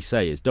 And all we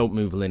say is don't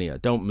move linear,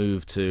 don't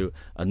move to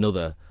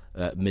another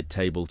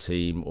mid-table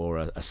team or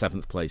a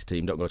 7th place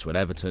team. Don't go to an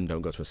Everton,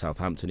 don't go to a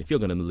Southampton. If you're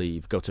going to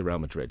leave, go to Real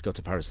Madrid, go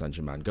to Paris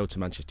Saint-Germain, go to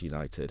Manchester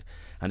United.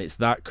 And it's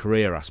that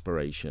career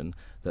aspiration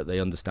that they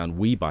understand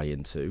we buy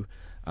into,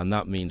 and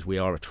that means we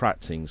are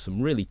attracting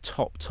some really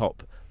top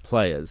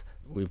players.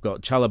 We've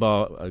got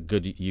Chalabar, a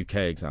good UK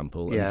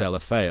example, and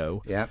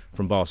Deulofeu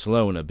from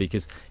Barcelona,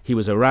 because he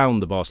was around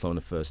the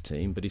Barcelona first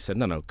team, but he said,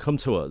 no, come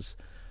to us,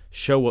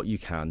 show what you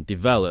can,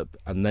 develop,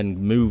 and then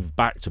move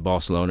back to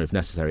Barcelona if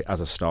necessary as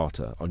a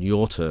starter, on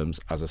your terms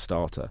as a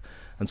starter.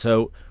 And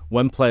so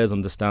when players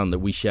understand that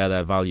we share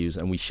their values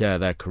and we share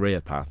their career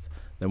path,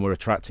 then we're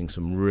attracting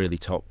some really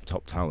top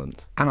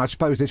talent. And I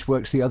suppose this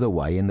works the other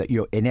way in that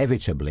you're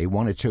inevitably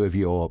 1 or 2 of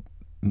your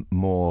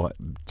more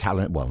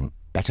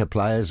better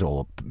players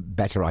or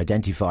better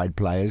identified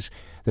players,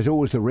 there's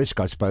always the risk,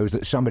 I suppose,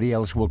 that somebody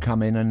else will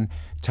come in and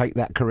take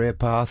that career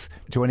path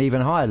to an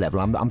even higher level.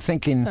 I'm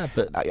thinking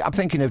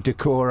of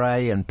Decore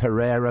and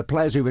Pereira,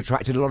 players who've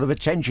attracted a lot of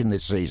attention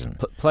this season.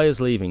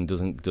 Players leaving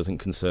doesn't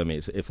concern me.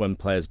 It's if when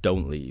players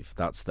don't leave,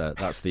 that's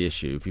the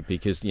issue.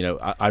 Because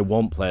I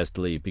want players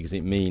to leave because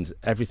it means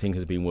everything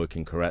has been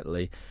working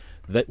correctly.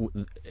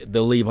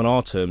 They'll leave on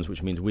our terms,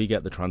 which means we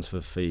get the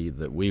transfer fee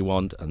that we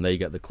want and they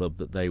get the club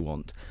that they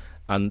want.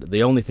 And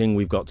the only thing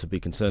we've got to be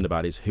concerned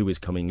about is who is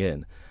coming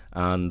in.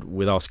 And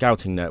with our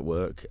scouting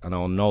network and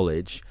our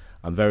knowledge,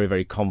 I'm very,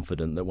 very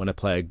confident that when a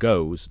player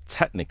goes,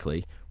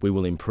 technically, we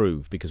will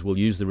improve because we'll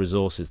use the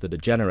resources that are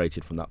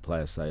generated from that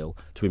player sale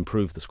to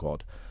improve the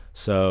squad.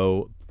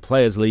 So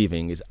players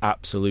leaving is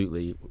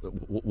absolutely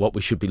what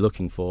we should be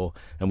looking for,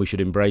 and we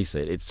should embrace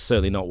it. It's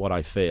certainly not what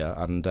I fear.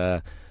 And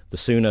the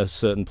sooner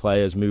certain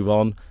players move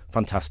on,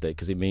 fantastic,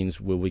 because it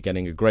means we'll be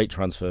getting a great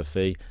transfer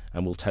fee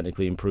and we'll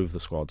technically improve the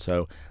squad.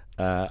 So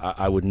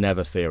I would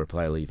never fear a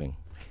player leaving.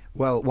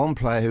 Well, one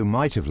player who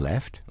might have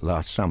left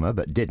last summer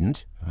but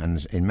didn't,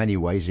 and in many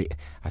ways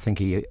I think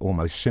he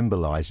almost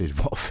symbolises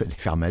Watford,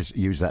 if I may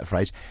use that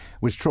phrase,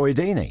 was Troy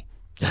Deeney.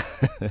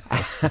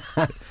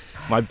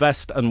 My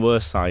best and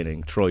worst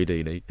signing, Troy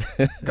Deeney.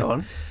 Go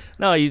on.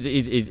 No,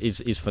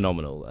 he's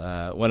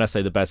phenomenal. When I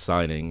say the best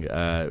signing,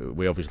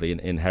 we obviously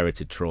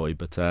inherited Troy,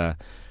 but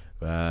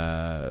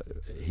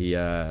he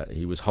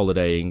was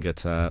holidaying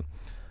at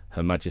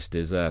Her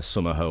Majesty's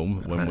summer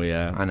home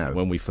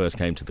when we first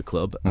came to the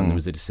club, and there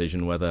was a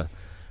decision whether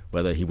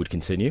he would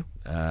continue.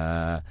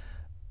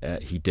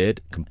 He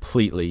did,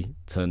 completely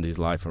turned his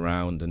life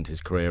around and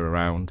his career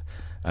around,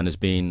 and has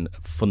been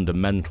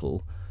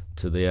fundamental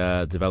to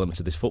the development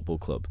of this football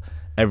club.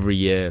 Every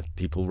year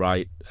people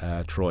write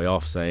Troy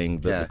off saying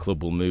that the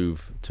club will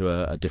move to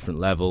a different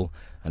level,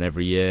 and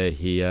every year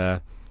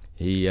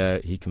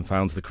he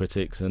confounds the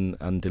critics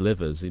and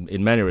delivers.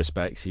 In many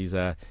respects, he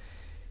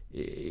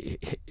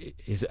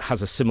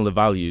has a similar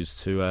values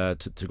to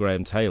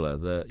Graham Taylor.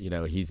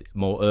 That he's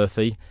more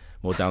earthy,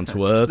 more down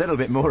to earth. A little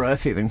bit more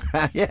earthy than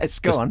yes.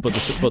 Go on. But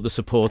the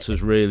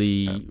supporters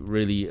really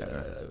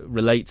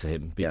relate to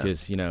him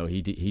because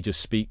he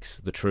just speaks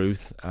the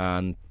truth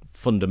and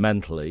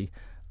fundamentally,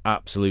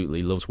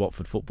 absolutely loves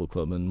Watford Football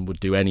Club and would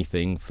do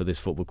anything for this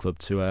football club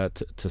to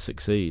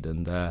succeed.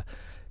 And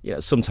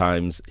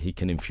sometimes he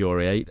can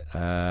infuriate,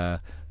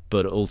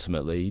 but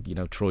ultimately,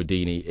 Troy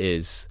Deeney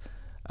is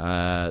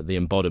the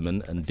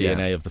embodiment and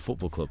DNA of the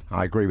football club.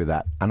 I agree with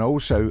that. And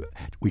also,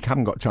 we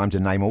haven't got time to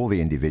name all the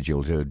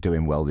individuals who are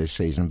doing well this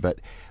season, but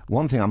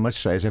one thing I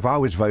must say is if I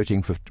was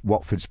voting for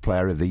Watford's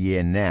Player of the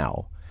Year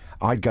now,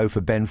 I'd go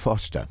for Ben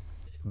Foster.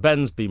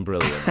 Ben's been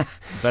brilliant.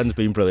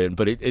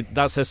 But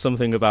that says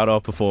something about our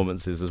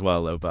performances as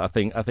well, though. But I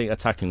think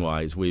attacking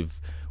wise, we've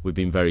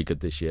been very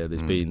good this year.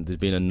 There's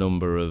been a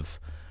number of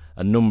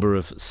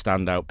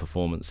standout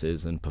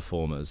performances and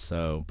performers.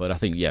 So, but I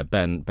think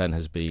Ben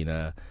has been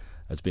a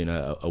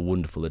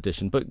wonderful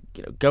addition.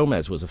 But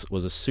Gomez was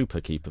a super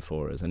keeper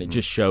for us, and it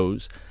just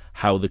shows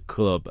how the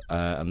club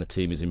and the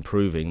team is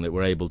improving, that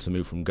we're able to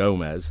move from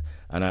Gomez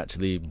and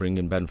actually bring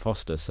in Ben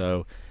Foster.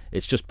 So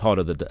it's just part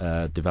of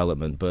the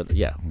development. But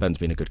Ben's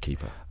been a good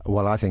keeper.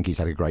 Well, I think he's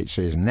had a great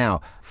season.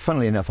 Now,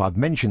 funnily enough, I've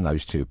mentioned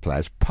those two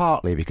players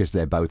partly because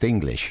they're both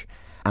English.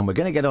 And we're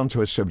going to get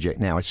onto a subject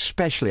now,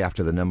 especially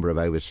after the number of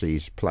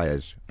overseas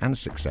players and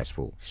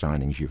successful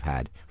signings you've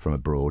had from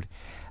abroad.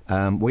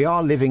 We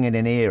are living in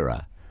an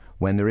era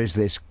when there is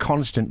this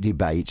constant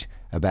debate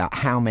about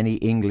how many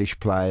English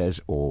players,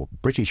 or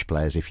British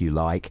players if you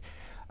like,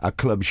 a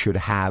club should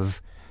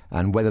have,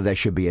 and whether there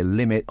should be a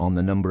limit on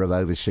the number of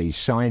overseas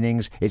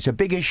signings. It's a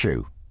big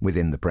issue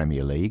within the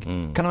Premier League.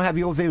 Can I have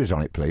your views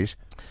on it, please?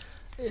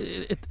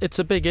 It's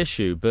a big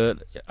issue,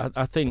 but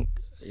I think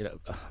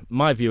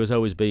my view has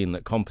always been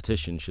that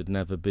competition should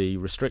never be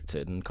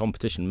restricted, and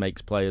competition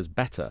makes players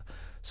better.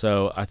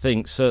 So I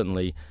think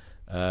certainly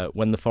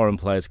when the foreign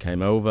players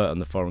came over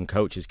and the foreign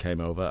coaches came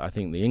over, I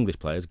think the English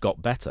players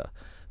got better.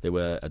 They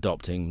were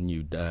adopting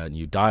new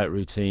diet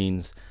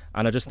routines,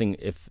 and I just think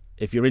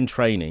if you're in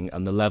training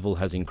and the level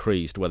has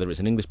increased, whether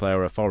it's an English player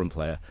or a foreign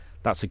player,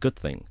 that's a good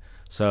thing.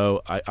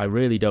 So I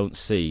really don't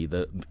see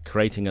that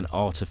creating an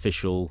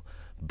artificial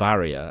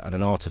barrier and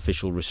an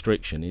artificial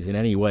restriction is in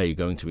any way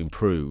going to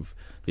improve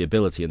the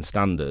ability and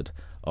standard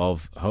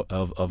of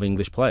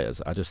English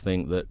players. I just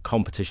think that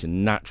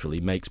competition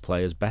naturally makes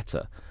players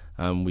better,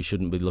 and we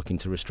shouldn't be looking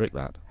to restrict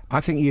that. I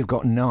think you've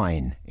got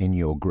 9 in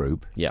your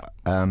group. Yeah.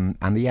 And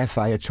the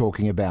FA are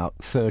talking about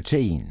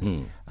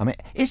 13. I mean,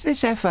 is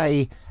this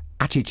FA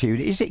attitude,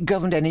 is it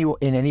governed in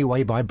any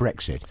way by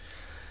Brexit?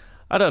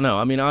 I don't know.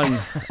 I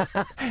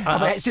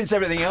mean, since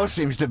everything else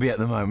seems to be at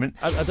the moment.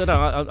 I don't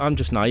know. I'm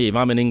just naive.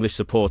 I'm an English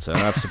supporter, and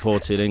I've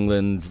supported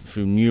England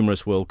through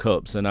numerous World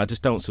Cups, and I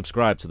just don't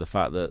subscribe to the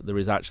fact that there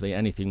is actually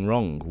anything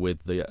wrong with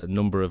the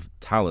number of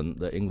talent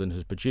that England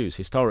has produced.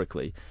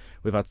 Historically,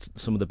 we've had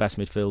some of the best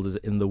midfielders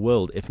in the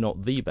world, if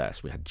not the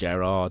best. We had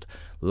Gerrard,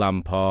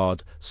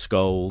 Lampard,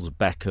 Scholes,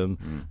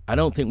 Beckham. I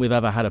don't think we've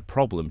ever had a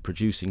problem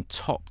producing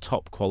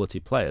top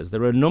quality players.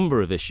 There are a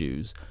number of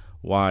issues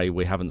why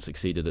we haven't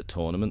succeeded at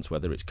tournaments,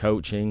 whether it's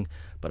coaching,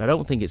 but I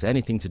don't think it's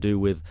anything to do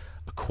with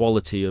a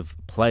quality of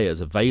players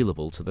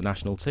available to the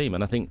national team.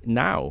 And I think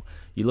now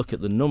you look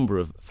at the number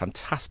of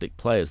fantastic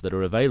players that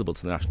are available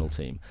to the national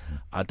team.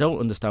 I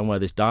don't understand why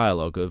this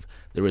dialogue of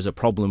there is a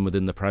problem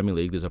within the Premier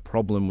League, there's a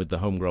problem with the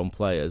homegrown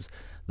players,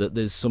 that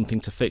there's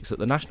something to fix at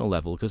the national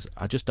level, because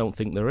I just don't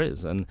think there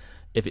is. And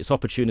if it's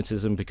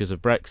opportunism because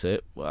of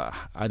Brexit, well,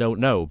 I don't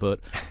know. But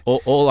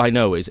all I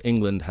know is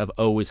England have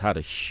always had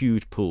a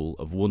huge pool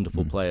of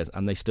wonderful players,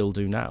 and they still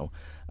do now.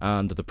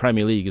 And the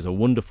Premier League is a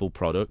wonderful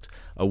product,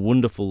 a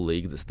wonderful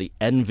league that's the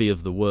envy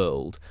of the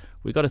world.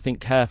 We've got to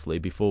think carefully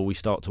before we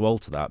start to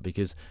alter that,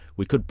 because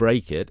we could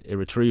break it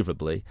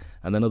irretrievably,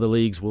 and then other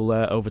leagues will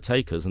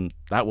overtake us, and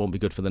that won't be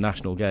good for the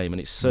national game,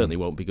 and it certainly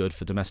won't be good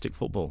for domestic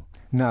football.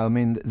 No, I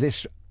mean,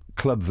 this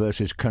club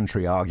versus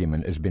country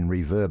argument has been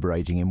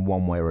reverberating in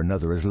one way or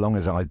another as long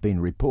as I've been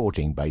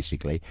reporting,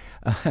 basically.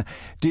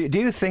 Do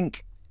you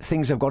think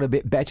things have got a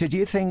bit better? Do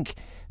you think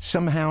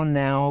somehow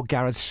now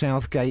Gareth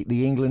Southgate,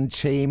 the England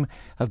team,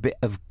 have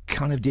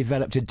kind of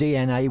developed a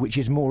DNA which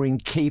is more in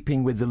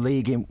keeping with the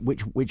league in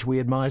which we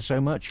admire so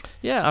much?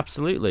 Yeah,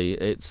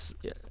 absolutely.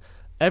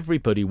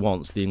 Everybody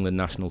wants the England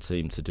national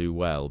team to do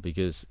well,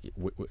 because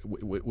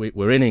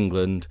we're in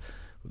England.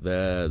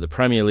 The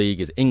Premier League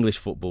is English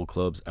football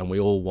clubs, and we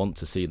all want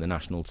to see the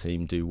national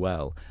team do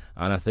well.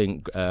 And I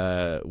think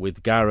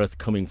with Gareth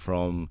coming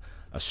from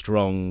a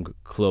strong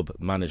club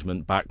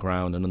management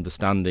background and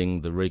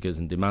understanding the rigours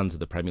and demands of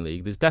the Premier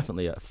League, there's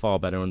definitely a far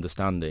better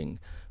understanding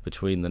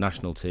between the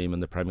national team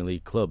and the Premier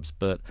League clubs.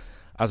 But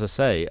as I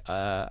say,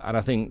 and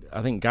I think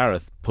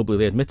Gareth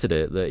publicly admitted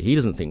it, that he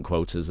doesn't think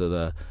quotas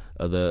are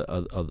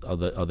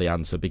the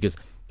answer, because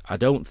I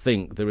don't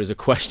think there is a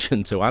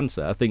question to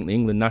answer. I think the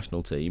England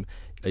national team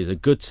is a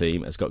good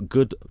team, has got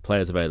good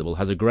players available,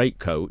 has a great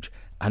coach,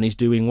 and is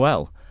doing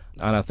well.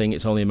 And I think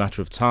it's only a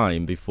matter of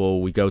time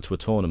before we go to a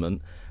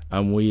tournament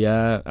and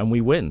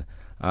we win.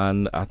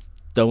 And I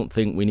don't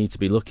think we need to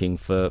be looking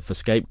for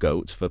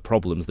scapegoats for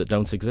problems that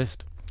don't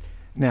exist.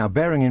 Now,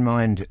 bearing in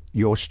mind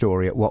your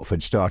story at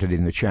Watford started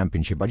in the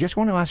Championship, I just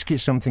want to ask you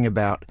something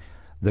about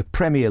the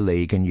Premier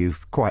League, and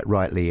you've quite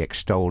rightly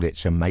extolled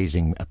its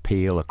amazing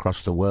appeal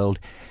across the world.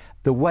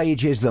 The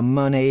wages, the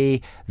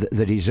money,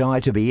 the desire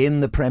to be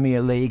in the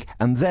Premier League,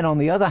 and then on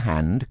the other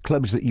hand,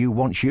 clubs that you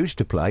once used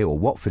to play, or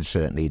Watford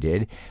certainly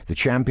did, the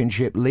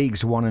Championship,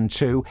 Leagues 1 and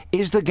 2,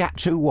 is the gap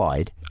too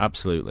wide?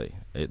 Absolutely.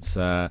 It's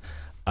I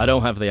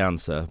don't have the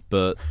answer,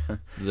 but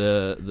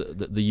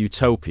the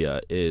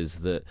utopia is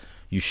that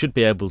you should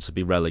be able to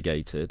be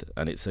relegated,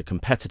 and it's a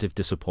competitive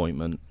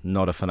disappointment,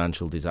 not a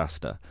financial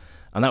disaster.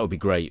 And that would be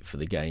great for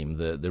the game.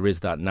 There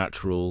is that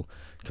natural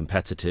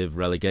competitive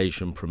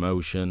relegation,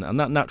 promotion, and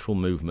that natural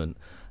movement.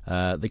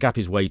 The gap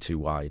is way too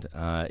wide.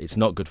 It's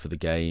not good for the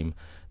game.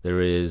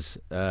 There is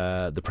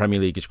the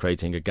Premier League is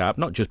creating a gap,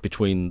 not just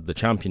between the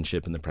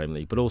Championship and the Premier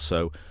League, but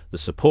also the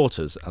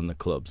supporters and the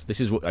clubs. This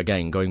is,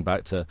 again, going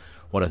back to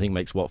what I think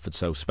makes Watford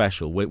so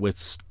special.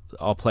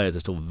 Our players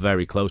are still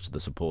very close to the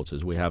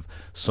supporters. We have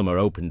summer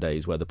open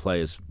days where the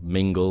players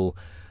mingle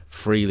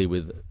freely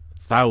with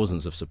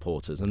thousands of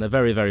supporters, and they're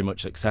very, very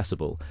much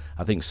accessible.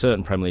 I think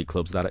certain Premier League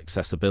clubs, that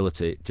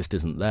accessibility just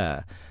isn't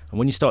there. And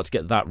when you start to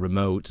get that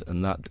remote,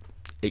 and that,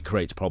 it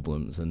creates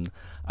problems. And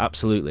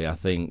absolutely, I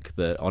think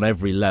that on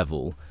every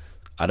level,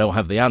 I don't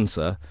have the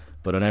answer,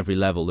 but on every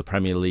level, the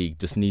Premier League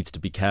just needs to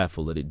be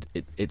careful that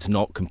it's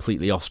not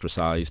completely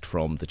ostracised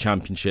from the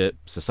Championship,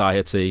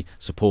 society,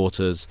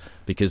 supporters,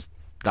 because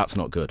that's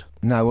not good.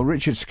 No, well,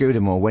 Richard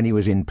Scudamore, when he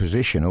was in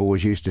position,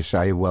 always used to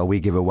say, well,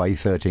 we give away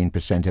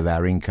 13% of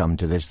our income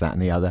to this, that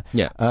and the other.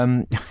 Yeah.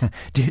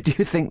 Do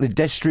you think the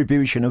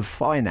distribution of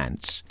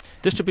finance...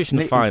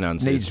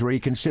 needs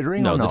reconsidering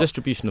or not? No, the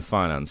distribution of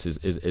finance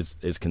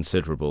is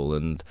considerable,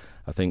 and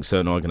I think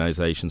certain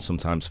organisations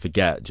sometimes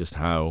forget just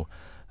how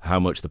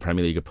much the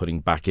Premier League are putting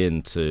back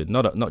into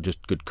not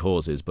just good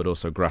causes, but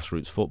also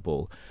grassroots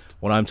football.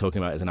 What I'm talking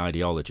about is an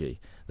ideology,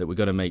 that we've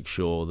got to make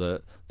sure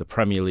that the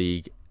Premier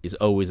League is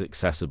always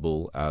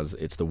accessible, as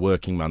it's the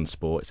working man's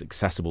sport, it's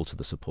accessible to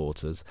the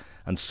supporters,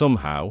 and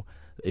somehow,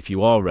 if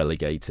you are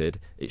relegated,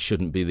 it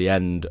shouldn't be the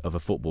end of a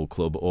football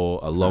club or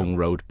a long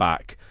road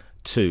back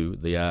to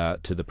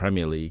the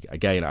Premier League.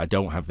 Again, I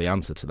don't have the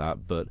answer to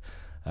that, but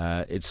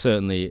it's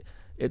certainly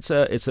it's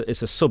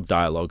a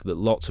sub-dialogue that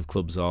lots of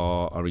clubs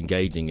are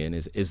engaging in.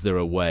 Is there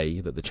a way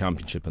that the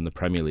Championship and the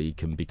Premier League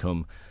can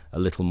become a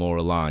little more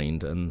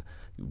aligned and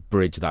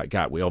bridge that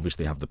gap? We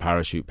obviously have the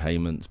parachute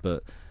payments,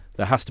 but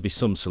there has to be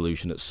some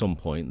solution at some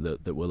point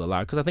that will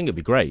allow, because I think it'd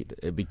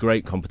be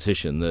great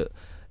competition, that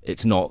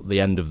it's not the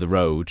end of the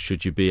road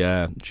should you be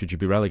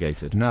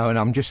relegated. No, and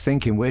I'm just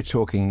thinking we're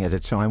talking at a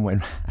time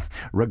when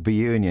Rugby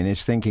Union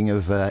is thinking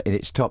of in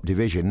its top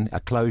division a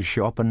closed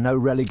shop and no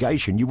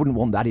relegation. You wouldn't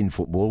want that in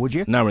football, would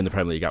you? Now we're in the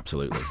Premier League,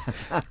 absolutely.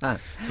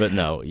 But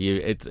no,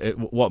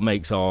 what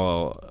makes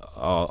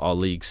our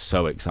league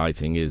so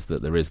exciting is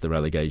that there is the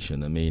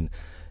relegation. I mean,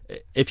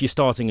 if you're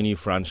starting a new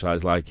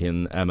franchise like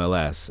in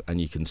MLS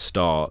and you can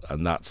start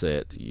and that's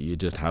it, you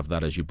just have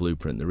that as your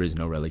blueprint, there is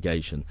no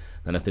relegation,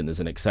 then I think there's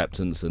an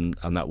acceptance and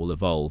that will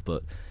evolve.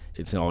 But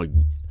it's in our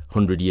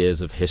 100 years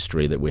of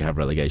history that we have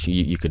relegation.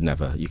 You could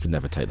never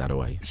take that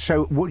away.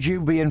 So would you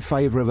be in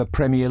favour of a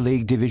Premier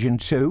League Division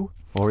 2?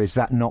 Or is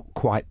that not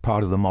quite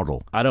part of the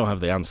model? I don't have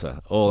the answer.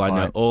 All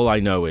I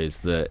know is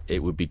that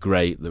it would be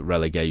great that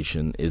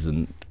relegation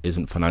isn't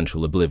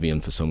financial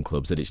oblivion for some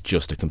clubs, that it's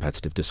just a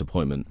competitive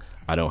disappointment.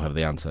 I don't have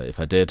the answer. If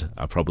I did,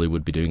 I probably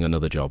would be doing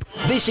another job.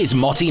 This is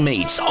Motty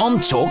Meets on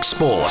Talk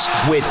Sport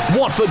with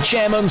Watford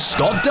chairman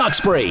Scott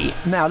Duxbury.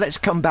 Now let's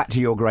come back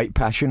to your great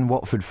passion,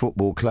 Watford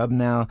Football Club.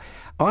 Now,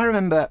 I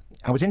remember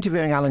I was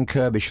interviewing Alan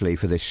Kirbishley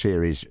for this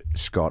series,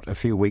 Scott, a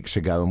few weeks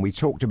ago, and we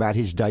talked about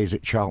his days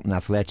at Charlton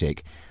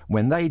Athletic,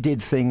 when they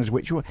did things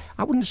which were,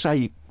 I wouldn't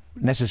say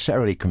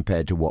necessarily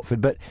compared to Watford,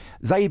 but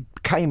they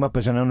came up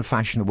as an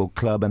unfashionable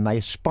club and they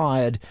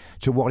aspired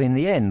to what in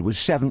the end was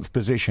 7th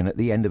position at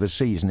the end of a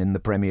season in the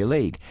Premier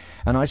League.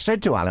 And I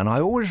said to Alan,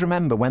 I always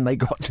remember when they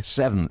got to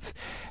 7th,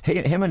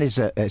 him and his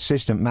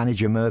assistant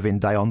manager Mervyn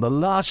Day on the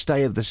last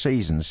day of the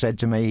season said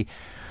to me,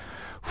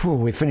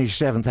 we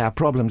finished 7th, our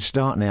problems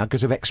start now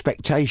because of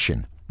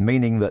expectation.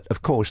 Meaning that,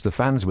 of course, the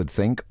fans would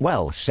think,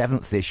 well,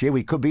 7th this year,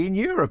 we could be in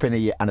Europe in a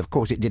year. And, of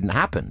course, it didn't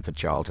happen for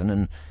Charlton.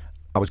 And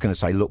I was going to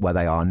say, look where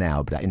they are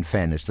now. But in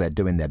fairness, they're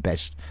doing their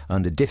best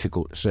under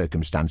difficult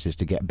circumstances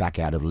to get back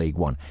out of League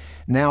One.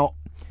 Now,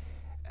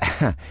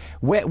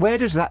 where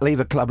does that leave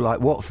a club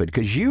like Watford?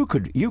 Because you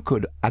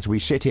could, as we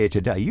sit here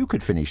today, you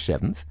could finish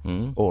 7th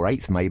or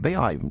 8th maybe.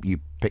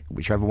 You pick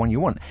whichever one you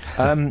want.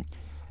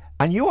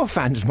 And your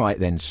fans might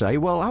then say,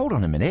 well, hold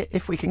on a minute,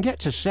 if we can get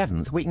to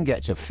 7th, we can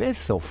get to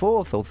 5th or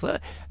 4th or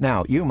 3rd.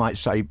 Now, you might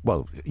say,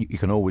 well, you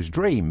can always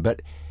dream,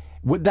 but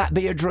would that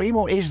be a dream,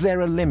 or is there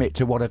a limit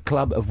to what a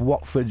club of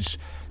Watford's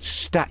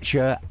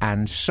stature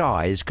and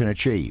size can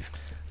achieve?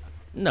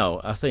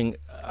 No, I think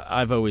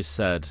I've always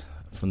said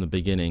from the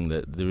beginning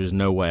that there is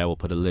no way I will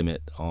put a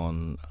limit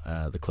on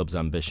the club's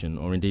ambition,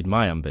 or indeed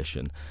my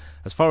ambition.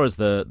 As far as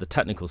the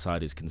technical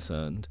side is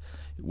concerned,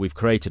 we've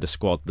created a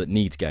squad that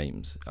needs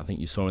games. I think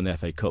you saw in the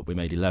FA Cup we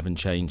made 11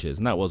 changes,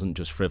 and that wasn't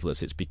just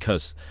frivolous. It's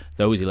because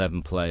those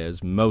 11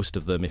 players, most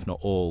of them, if not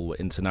all, were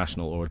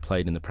international or had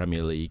played in the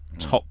Premier League,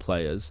 top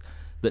players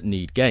that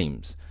need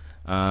games.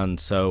 And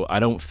so I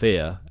don't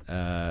fear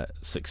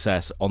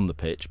success on the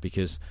pitch,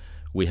 because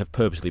we have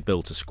purposely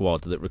built a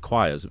squad that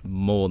requires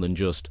more than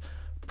just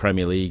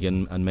Premier League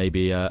and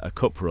maybe a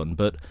cup run.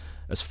 But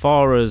as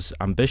far as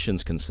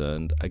ambition's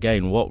concerned,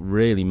 again, what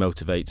really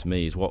motivates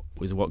me is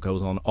what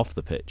goes on off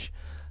the pitch,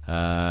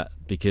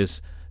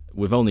 because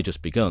we've only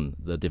just begun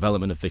the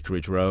development of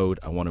Vicarage Road.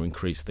 I want to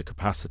increase the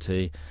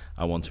capacity.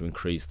 I want to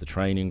increase the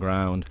training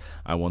ground.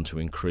 I want to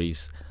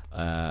increase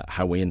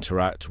how we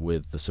interact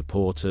with the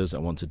supporters. I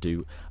want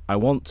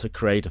to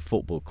create a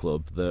football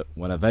club that,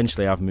 when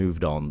eventually I've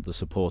moved on, the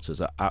supporters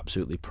are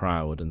absolutely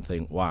proud and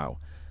think, wow,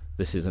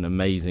 this is an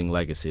amazing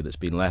legacy that's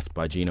been left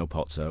by Gino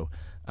Pozzo,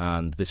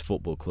 and this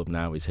football club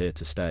now is here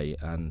to stay.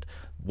 And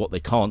what they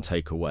can't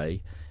take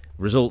away,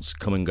 results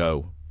come and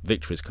go,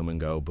 victories come and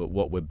go, but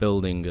what we're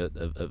building at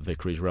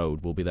Vicarage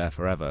Road will be there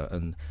forever,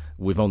 and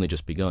we've only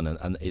just begun.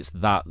 And it's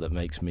that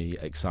makes me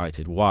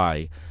excited,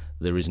 why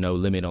there is no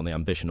limit on the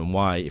ambition, and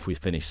why, if we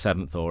finish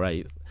 7th or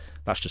 8th,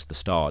 that's just the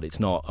start. It's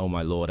not, oh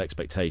my Lord,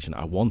 expectation.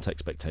 I want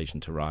expectation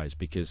to rise,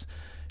 because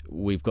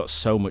we've got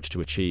so much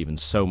to achieve and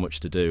so much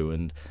to do,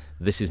 and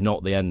this is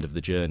not the end of the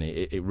journey.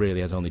 It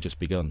really has only just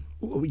begun.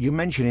 You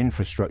mentioned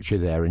infrastructure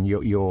there, and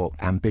your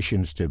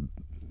ambitions to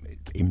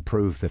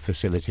improve the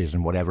facilities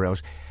and whatever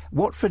else.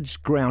 Watford's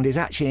ground is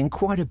actually in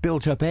quite a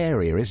built-up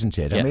area, isn't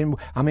it? Yeah.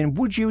 I mean,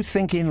 would you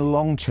think in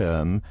long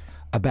term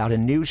about a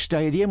new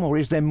stadium, or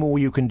is there more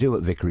you can do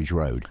at Vicarage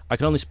Road? I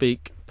can only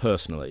speak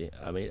personally.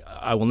 I mean,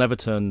 I will never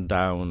turn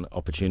down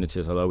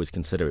opportunities. I'll always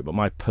consider it. But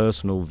my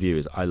personal view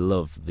is I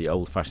love the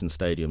old-fashioned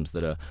stadiums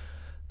that are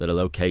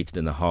located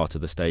in the heart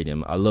of the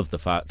stadium. I love the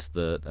fact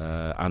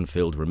that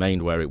Anfield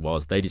remained where it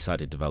was. They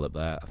decided to develop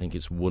there. I think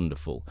it's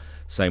wonderful.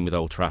 Same with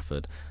Old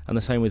Trafford. And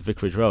the same with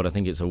Vicarage Road. I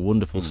think it's a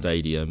wonderful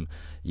stadium.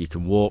 You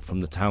can walk from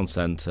the town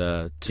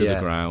centre to the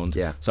ground.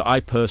 Yeah. So I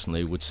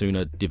personally would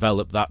sooner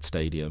develop that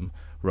stadium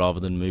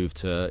rather than move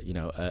to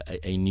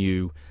a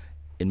new,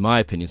 in my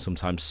opinion,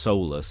 sometimes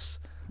soulless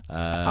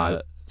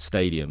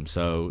stadium.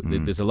 So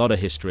there's a lot of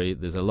history,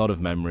 there's a lot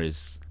of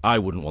memories. I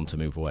wouldn't want to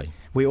move away.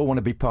 We all want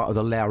to be part of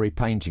the Lowry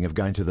painting of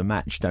going to the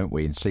match, don't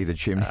we, and see the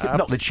chimney.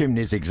 Not the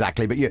chimneys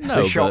exactly, but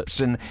the shops.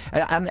 And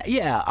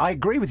yeah, I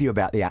agree with you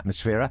about the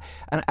atmosphere.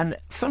 And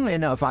funnily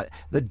enough,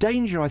 the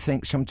danger, I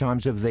think,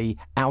 sometimes of the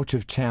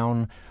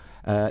out-of-town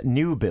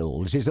new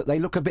builds is that they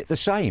look a bit the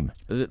same.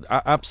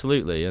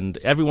 Absolutely, and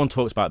everyone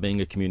talks about being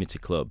a community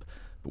club.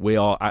 We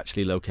are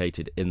actually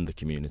located in the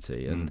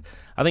community, and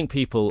I think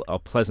people are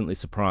pleasantly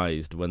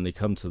surprised when they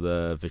come to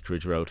the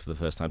Vicarage Road for the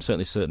first time,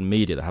 certainly certain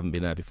media that haven't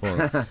been there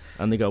before,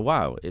 and they go,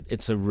 wow,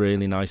 it's a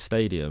really nice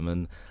stadium,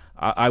 and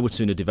I would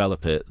sooner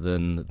develop it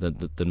than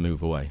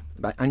move away.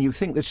 And you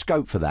think there's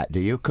scope for that, do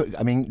you?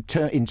 I mean,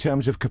 in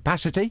terms of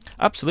capacity?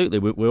 Absolutely.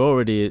 We're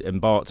already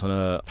embarked on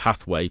a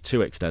pathway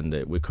to extend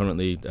it. We're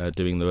currently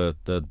doing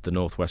the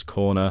northwest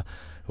corner.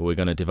 We're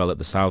going to develop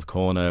the south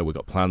corner. We've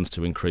got plans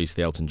to increase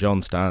the Elton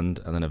John stand,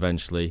 and then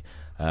eventually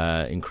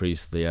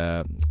increase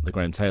the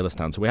Graham Taylor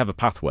stand. So we have a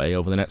pathway.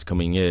 Over the next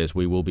coming years,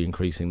 we will be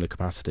increasing the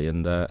capacity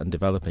and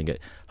developing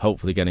it,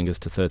 hopefully getting us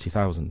to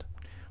 30,000.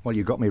 Well,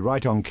 you got me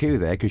right on cue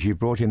there, because you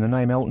brought in the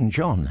name Elton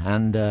John,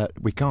 and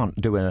we can't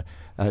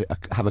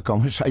have a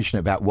conversation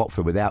about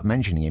Watford without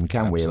mentioning him,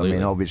 can we? I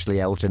mean,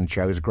 obviously Elton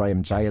chose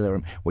Graham Taylor,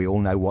 and we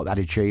all know what that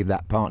achieved,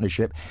 that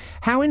partnership.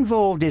 How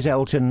involved is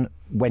Elton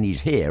when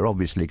he's here,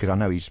 obviously, because I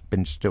know he's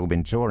still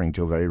been touring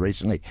till very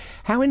recently?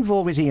 How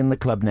involved is he in the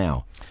club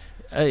now?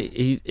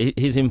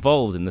 He's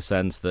involved in the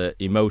sense that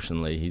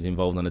emotionally he's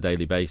involved on a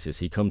daily basis.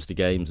 He comes to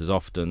games as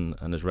often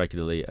and as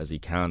regularly as he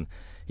can.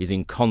 He's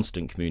in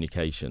constant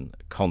communication,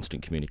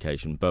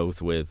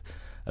 both with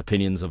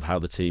opinions of how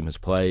the team has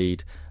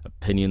played,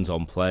 opinions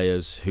on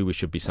players, who we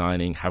should be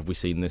signing, have we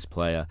seen this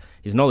player.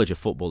 His knowledge of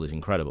football is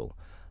incredible.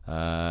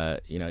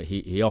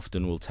 He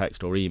often will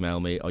text or email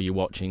me, are you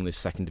watching this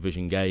second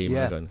division game?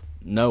 Yeah. I'm going,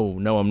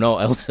 no, I'm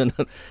not, Elton.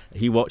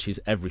 He watches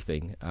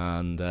everything,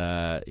 and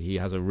he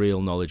has a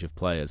real knowledge of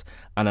players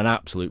and an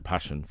absolute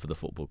passion for the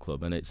football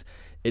club. And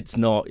it's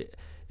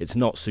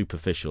not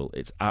superficial.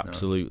 It's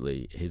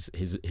absolutely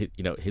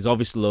his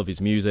obvious love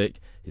is music.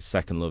 His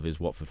second love is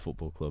Watford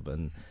Football Club,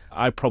 and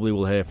I probably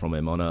will hear from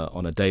him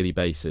on a daily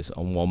basis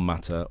on one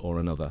matter or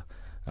another.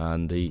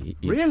 And he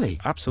really,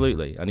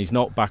 absolutely, and he's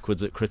not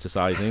backwards at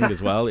criticising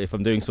as well. If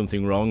I'm doing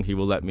something wrong, he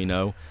will let me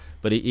know.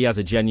 But he has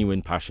a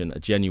genuine passion, a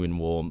genuine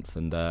warmth,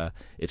 and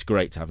it's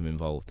great to have him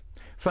involved.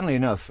 Funnily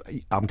enough,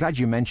 I'm glad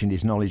you mentioned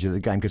his knowledge of the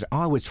game, because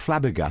I was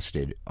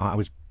flabbergasted. I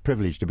was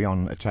privileged to be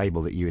on a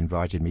table that you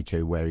invited me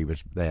to where he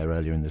was there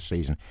earlier in the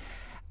season.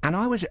 And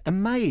I was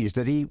amazed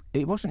that he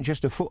wasn't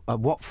just a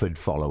Watford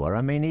follower.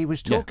 I mean, he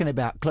was talking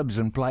about clubs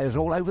and players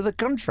all over the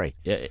country.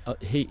 Yeah,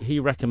 he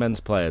recommends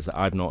players that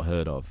I've not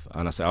heard of,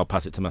 and I say I'll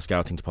pass it to my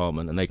scouting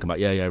department, and they come back,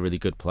 yeah, really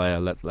good player.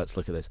 Let's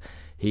look at this.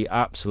 He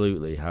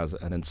absolutely has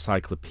an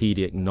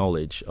encyclopedic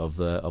knowledge of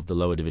the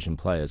lower division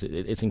players.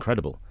 It's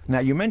incredible. Now,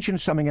 you mentioned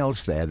something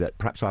else there that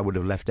perhaps I would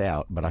have left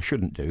out, but I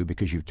shouldn't do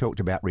because you've talked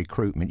about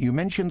recruitment. You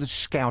mentioned the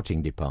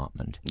scouting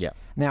department. Yeah.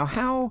 Now,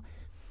 how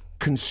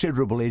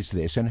considerable is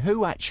this, and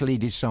who actually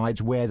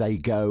decides where they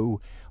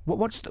go?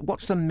 What's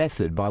the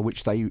method by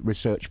which they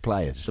research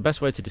players? The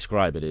best way to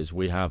describe it is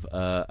we have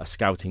a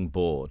scouting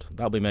board.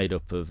 That'll be made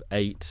up of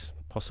 8,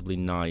 possibly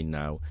 9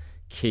 now,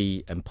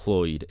 key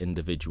employed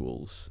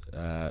individuals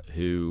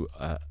who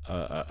are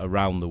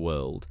around the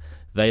world.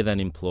 They then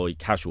employ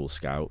casual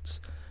scouts,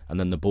 and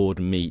then the board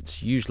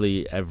meets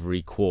usually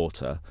every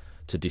quarter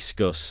to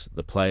discuss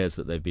the players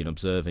that they've been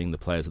observing, the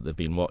players that they've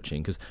been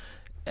watching, because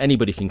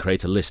anybody can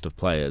create a list of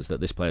players that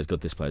this player's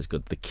good, this player's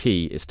good. The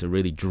key is to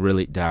really drill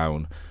it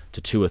down to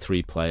 2 or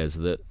 3 players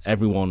that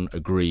everyone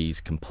agrees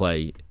can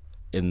play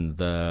in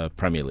the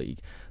Premier League.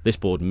 This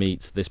board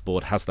meets, this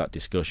board has that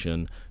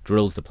discussion,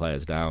 drills the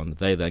players down.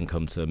 They then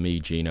come to me,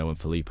 Gino and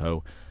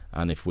Filippo,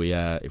 and if we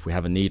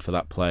have a need for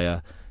that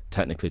player,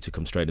 technically to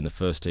come straight in the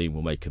first team,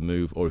 we'll make a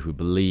move, or if we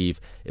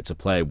believe it's a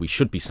player we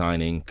should be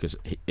signing because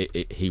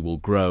he will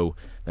grow,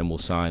 then we'll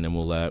sign and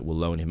we'll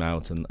loan him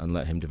out and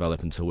let him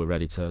develop until we're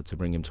ready to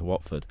bring him to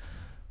Watford.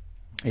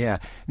 Yeah.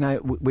 Now,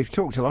 we've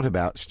talked a lot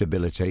about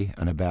stability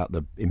and about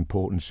the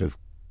importance of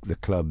the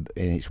club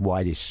in its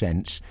widest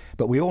sense,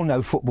 but we all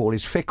know football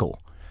is fickle.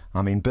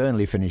 I mean,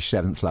 Burnley finished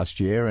 7th last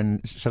year,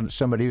 and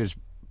somebody has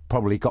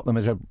probably got them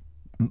as a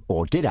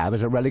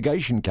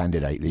relegation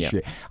candidate this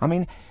year. I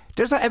mean,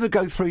 does that ever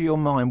go through your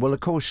mind? Well, of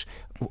course,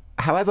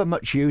 however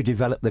much you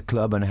develop the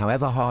club and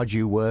however hard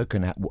you work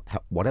and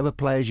whatever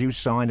players you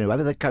sign,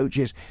 whoever the coach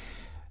is,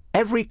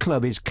 every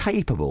club is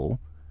capable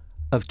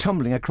of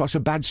tumbling across a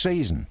bad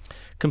season.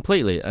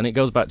 Completely, and it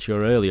goes back to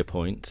your earlier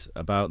point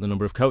about the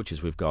number of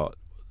coaches we've got.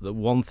 The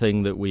one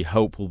thing that we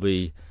hope will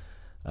be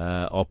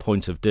our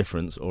point of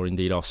difference, or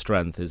indeed our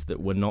strength, is that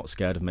we're not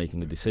scared of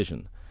making a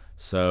decision.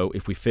 So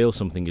if we feel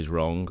something is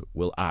wrong,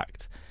 we'll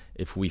act.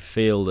 If we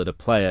feel that a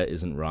player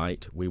isn't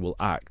right, we will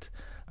act.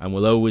 And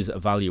we'll always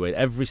evaluate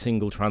every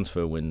single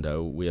transfer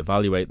window. We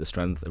evaluate the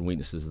strengths and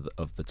weaknesses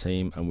of the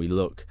team, and we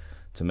look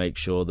to make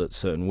sure that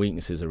certain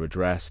weaknesses are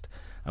addressed.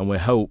 And we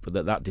hope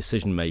that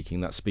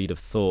decision-making, that speed of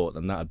thought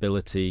and that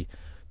ability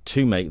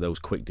to make those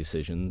quick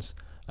decisions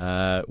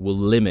will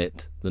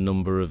limit the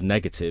number of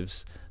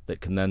negatives that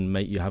can then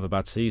make you have a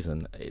bad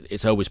season.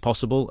 It's always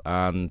possible,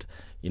 and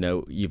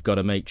you've got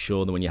to make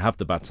sure that when you have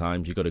the bad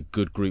times, you've got a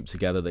good group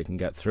together that can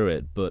get through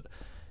it. But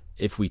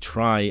if we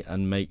try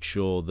and make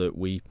sure that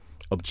we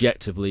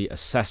objectively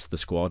assess the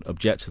squad,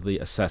 objectively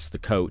assess the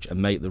coach,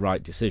 and make the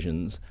right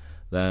decisions,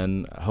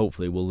 then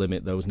hopefully we'll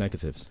limit those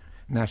negatives.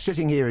 Now,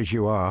 sitting here as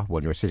you are,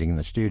 well, you're sitting in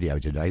the studio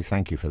today,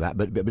 thank you for that,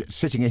 but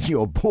sitting in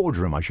your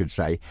boardroom, I should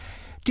say,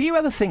 do you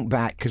ever think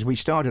back, because we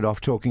started off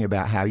talking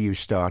about how you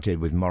started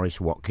with Maurice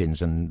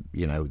Watkins and,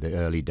 the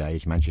early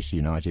days, Manchester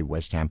United,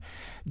 West Ham.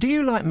 Do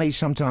you, like me,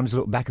 sometimes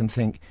look back and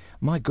think,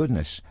 my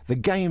goodness, the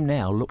game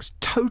now looks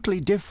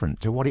totally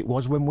different to what it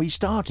was when we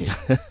started?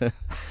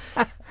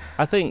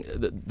 I think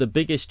the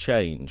biggest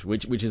change,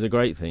 which is a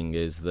great thing,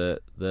 is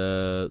that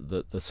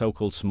the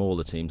so-called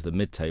smaller teams, the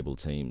mid-table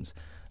teams,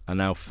 are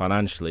now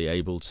financially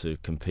able to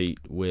compete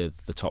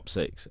with the top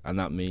 6, and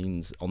that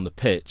means on the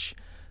pitch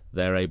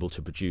they're able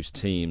to produce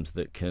teams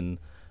that can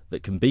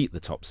beat the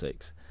top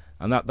 6,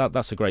 and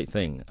that's a great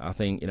thing. I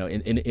think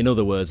in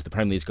other words, the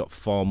Premier League's got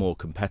far more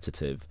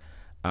competitive,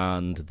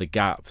 and the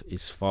gap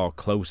is far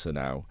closer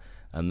now,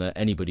 and that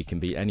anybody can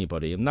beat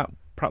anybody, and that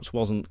perhaps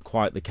wasn't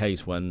quite the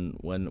case when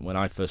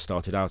I first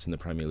started out in the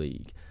Premier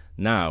League.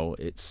 Now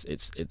it's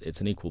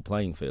an equal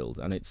playing field,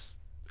 and it's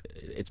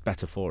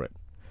better for it.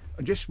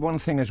 Just one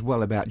thing as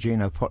well about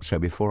Gino Pozzo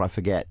before I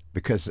forget,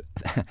 because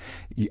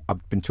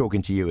I've been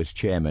talking to you as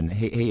chairman.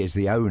 He is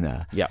the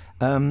owner. Yeah.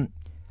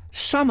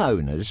 Some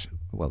owners,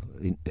 well,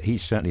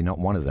 he's certainly not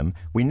one of them,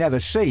 we never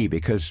see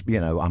because,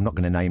 I'm not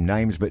going to name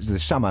names, but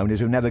there's some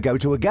owners who never go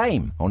to a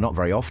game, or not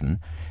very often.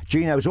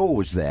 Gino's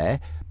always there,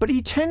 but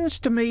he tends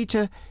to me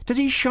to... Does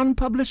he shun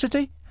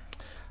publicity?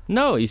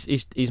 No,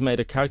 he's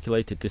made a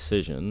calculated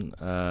decision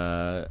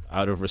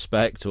out of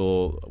respect,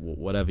 or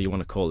whatever you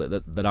want to call it,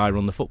 that I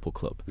run the football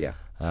club. Yeah.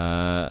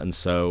 And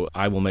so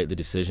I will make the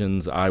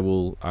decisions. I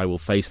will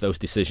face those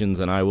decisions,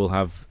 and I will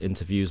have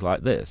interviews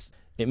like this.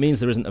 It means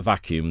there isn't a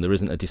vacuum. There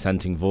isn't a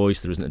dissenting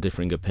voice. There isn't a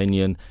differing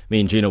opinion. Me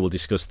and Gino will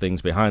discuss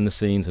things behind the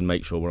scenes and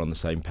make sure we're on the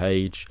same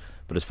page.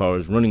 But as far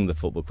as running the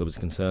football club is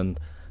concerned,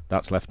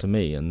 that's left to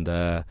me. And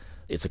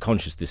it's a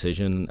conscious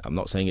decision. I'm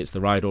not saying it's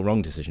the right or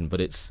wrong decision,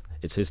 but it's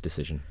his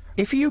decision.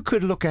 If you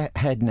could look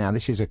ahead now,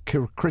 this is a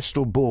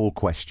crystal ball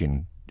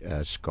question,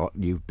 Scott.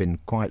 You've been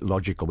quite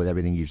logical with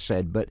everything you've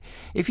said, but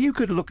if you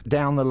could look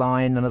down the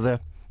line another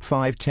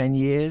 5-10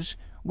 years,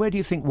 where do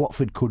you think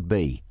Watford could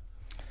be?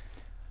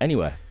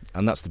 Anywhere.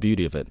 And that's the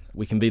beauty of it.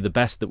 We can be the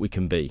best that we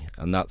can be,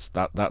 and that's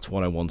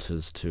what I want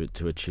us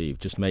to achieve.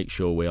 Just make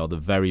sure we are the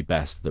very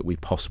best that we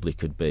possibly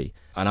could be.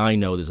 And I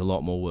know there's a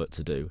lot more work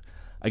to do.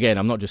 Again,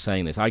 I'm not just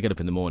saying this. I get up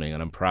in the morning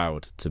and I'm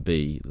proud to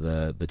be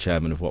the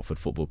chairman of Watford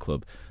Football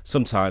Club.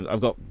 Sometimes I've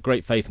got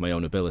great faith in my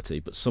own ability,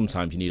 but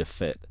sometimes you need a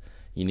fit.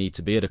 You need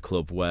to be at a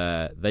club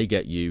where they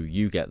get you,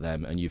 you get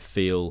them, and you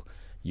feel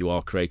you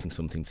are creating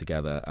something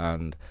together.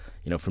 And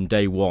from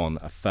day one,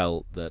 I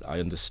felt that I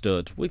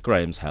understood, with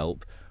Graham's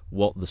help,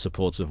 what the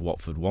supporters of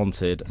Watford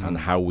wanted and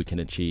how we can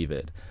achieve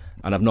it.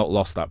 And I've not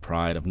lost that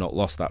pride, I've not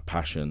lost that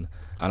passion,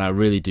 and I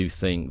really do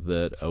think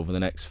that over the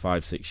next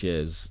 5-6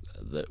 years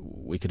that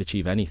we could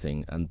achieve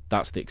anything, and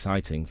that's the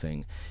exciting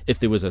thing. If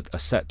there was a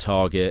set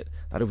target,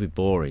 that would be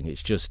boring.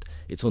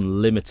 It's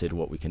unlimited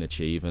what we can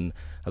achieve, and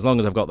as long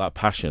as I've got that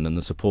passion and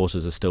the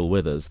supporters are still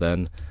with us,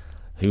 then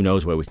who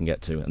knows where we can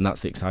get to, and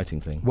that's the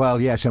exciting thing. Well,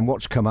 yes, and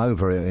what's come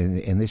over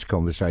in this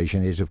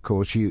conversation is, of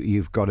course,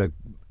 you've got a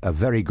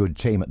very good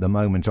team at the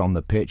moment on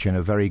the pitch and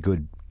a very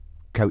good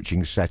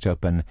coaching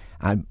setup,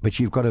 but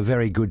you've got a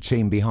very good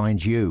team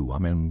behind you. I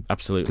mean,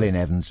 absolutely, Glyn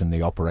Evans and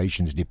the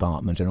operations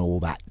department and all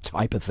that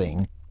type of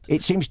thing.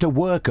 It seems to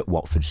work at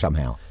Watford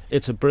somehow.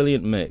 It's a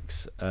brilliant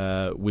mix.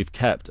 We've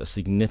kept a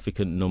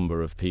significant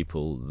number of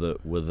people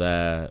that were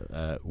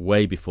there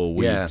way before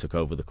we took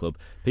over the club.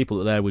 People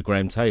that are there with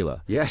Graham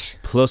Taylor. Yes.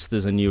 Plus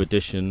there's a new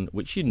addition,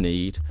 which you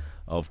need,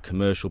 of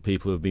commercial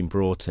people who have been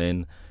brought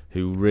in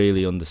who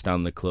really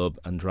understand the club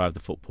and drive the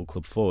football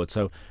club forward.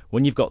 So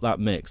when you've got that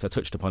mix, I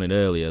touched upon it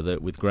earlier,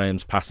 that with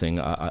Graham's passing,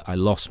 I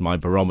lost my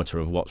barometer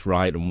of what's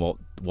right and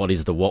what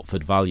is the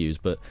Watford values,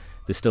 but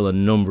there's still a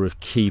number of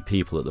key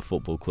people at the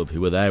football club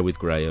who were there with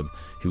Graham,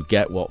 who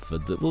get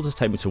Watford, that will just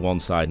take me to one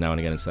side now and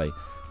again and say,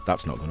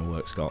 that's not going to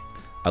work, Scott.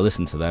 I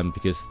listen to them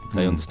because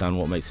they understand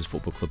what makes this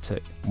football club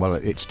tick. Well,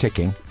 it's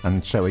ticking,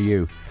 and so are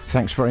you.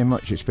 Thanks very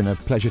much. It's been a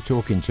pleasure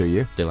talking to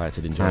you.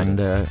 Delighted, enjoyed it.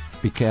 And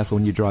be careful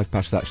when you drive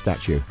past that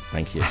statue.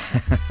 Thank you.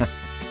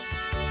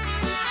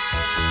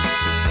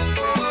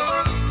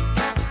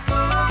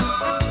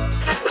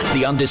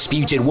 The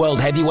undisputed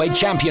world heavyweight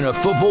champion of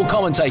football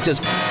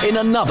commentators in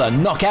another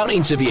knockout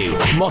interview.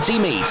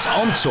 Motti Meets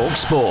on Talk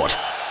Sport.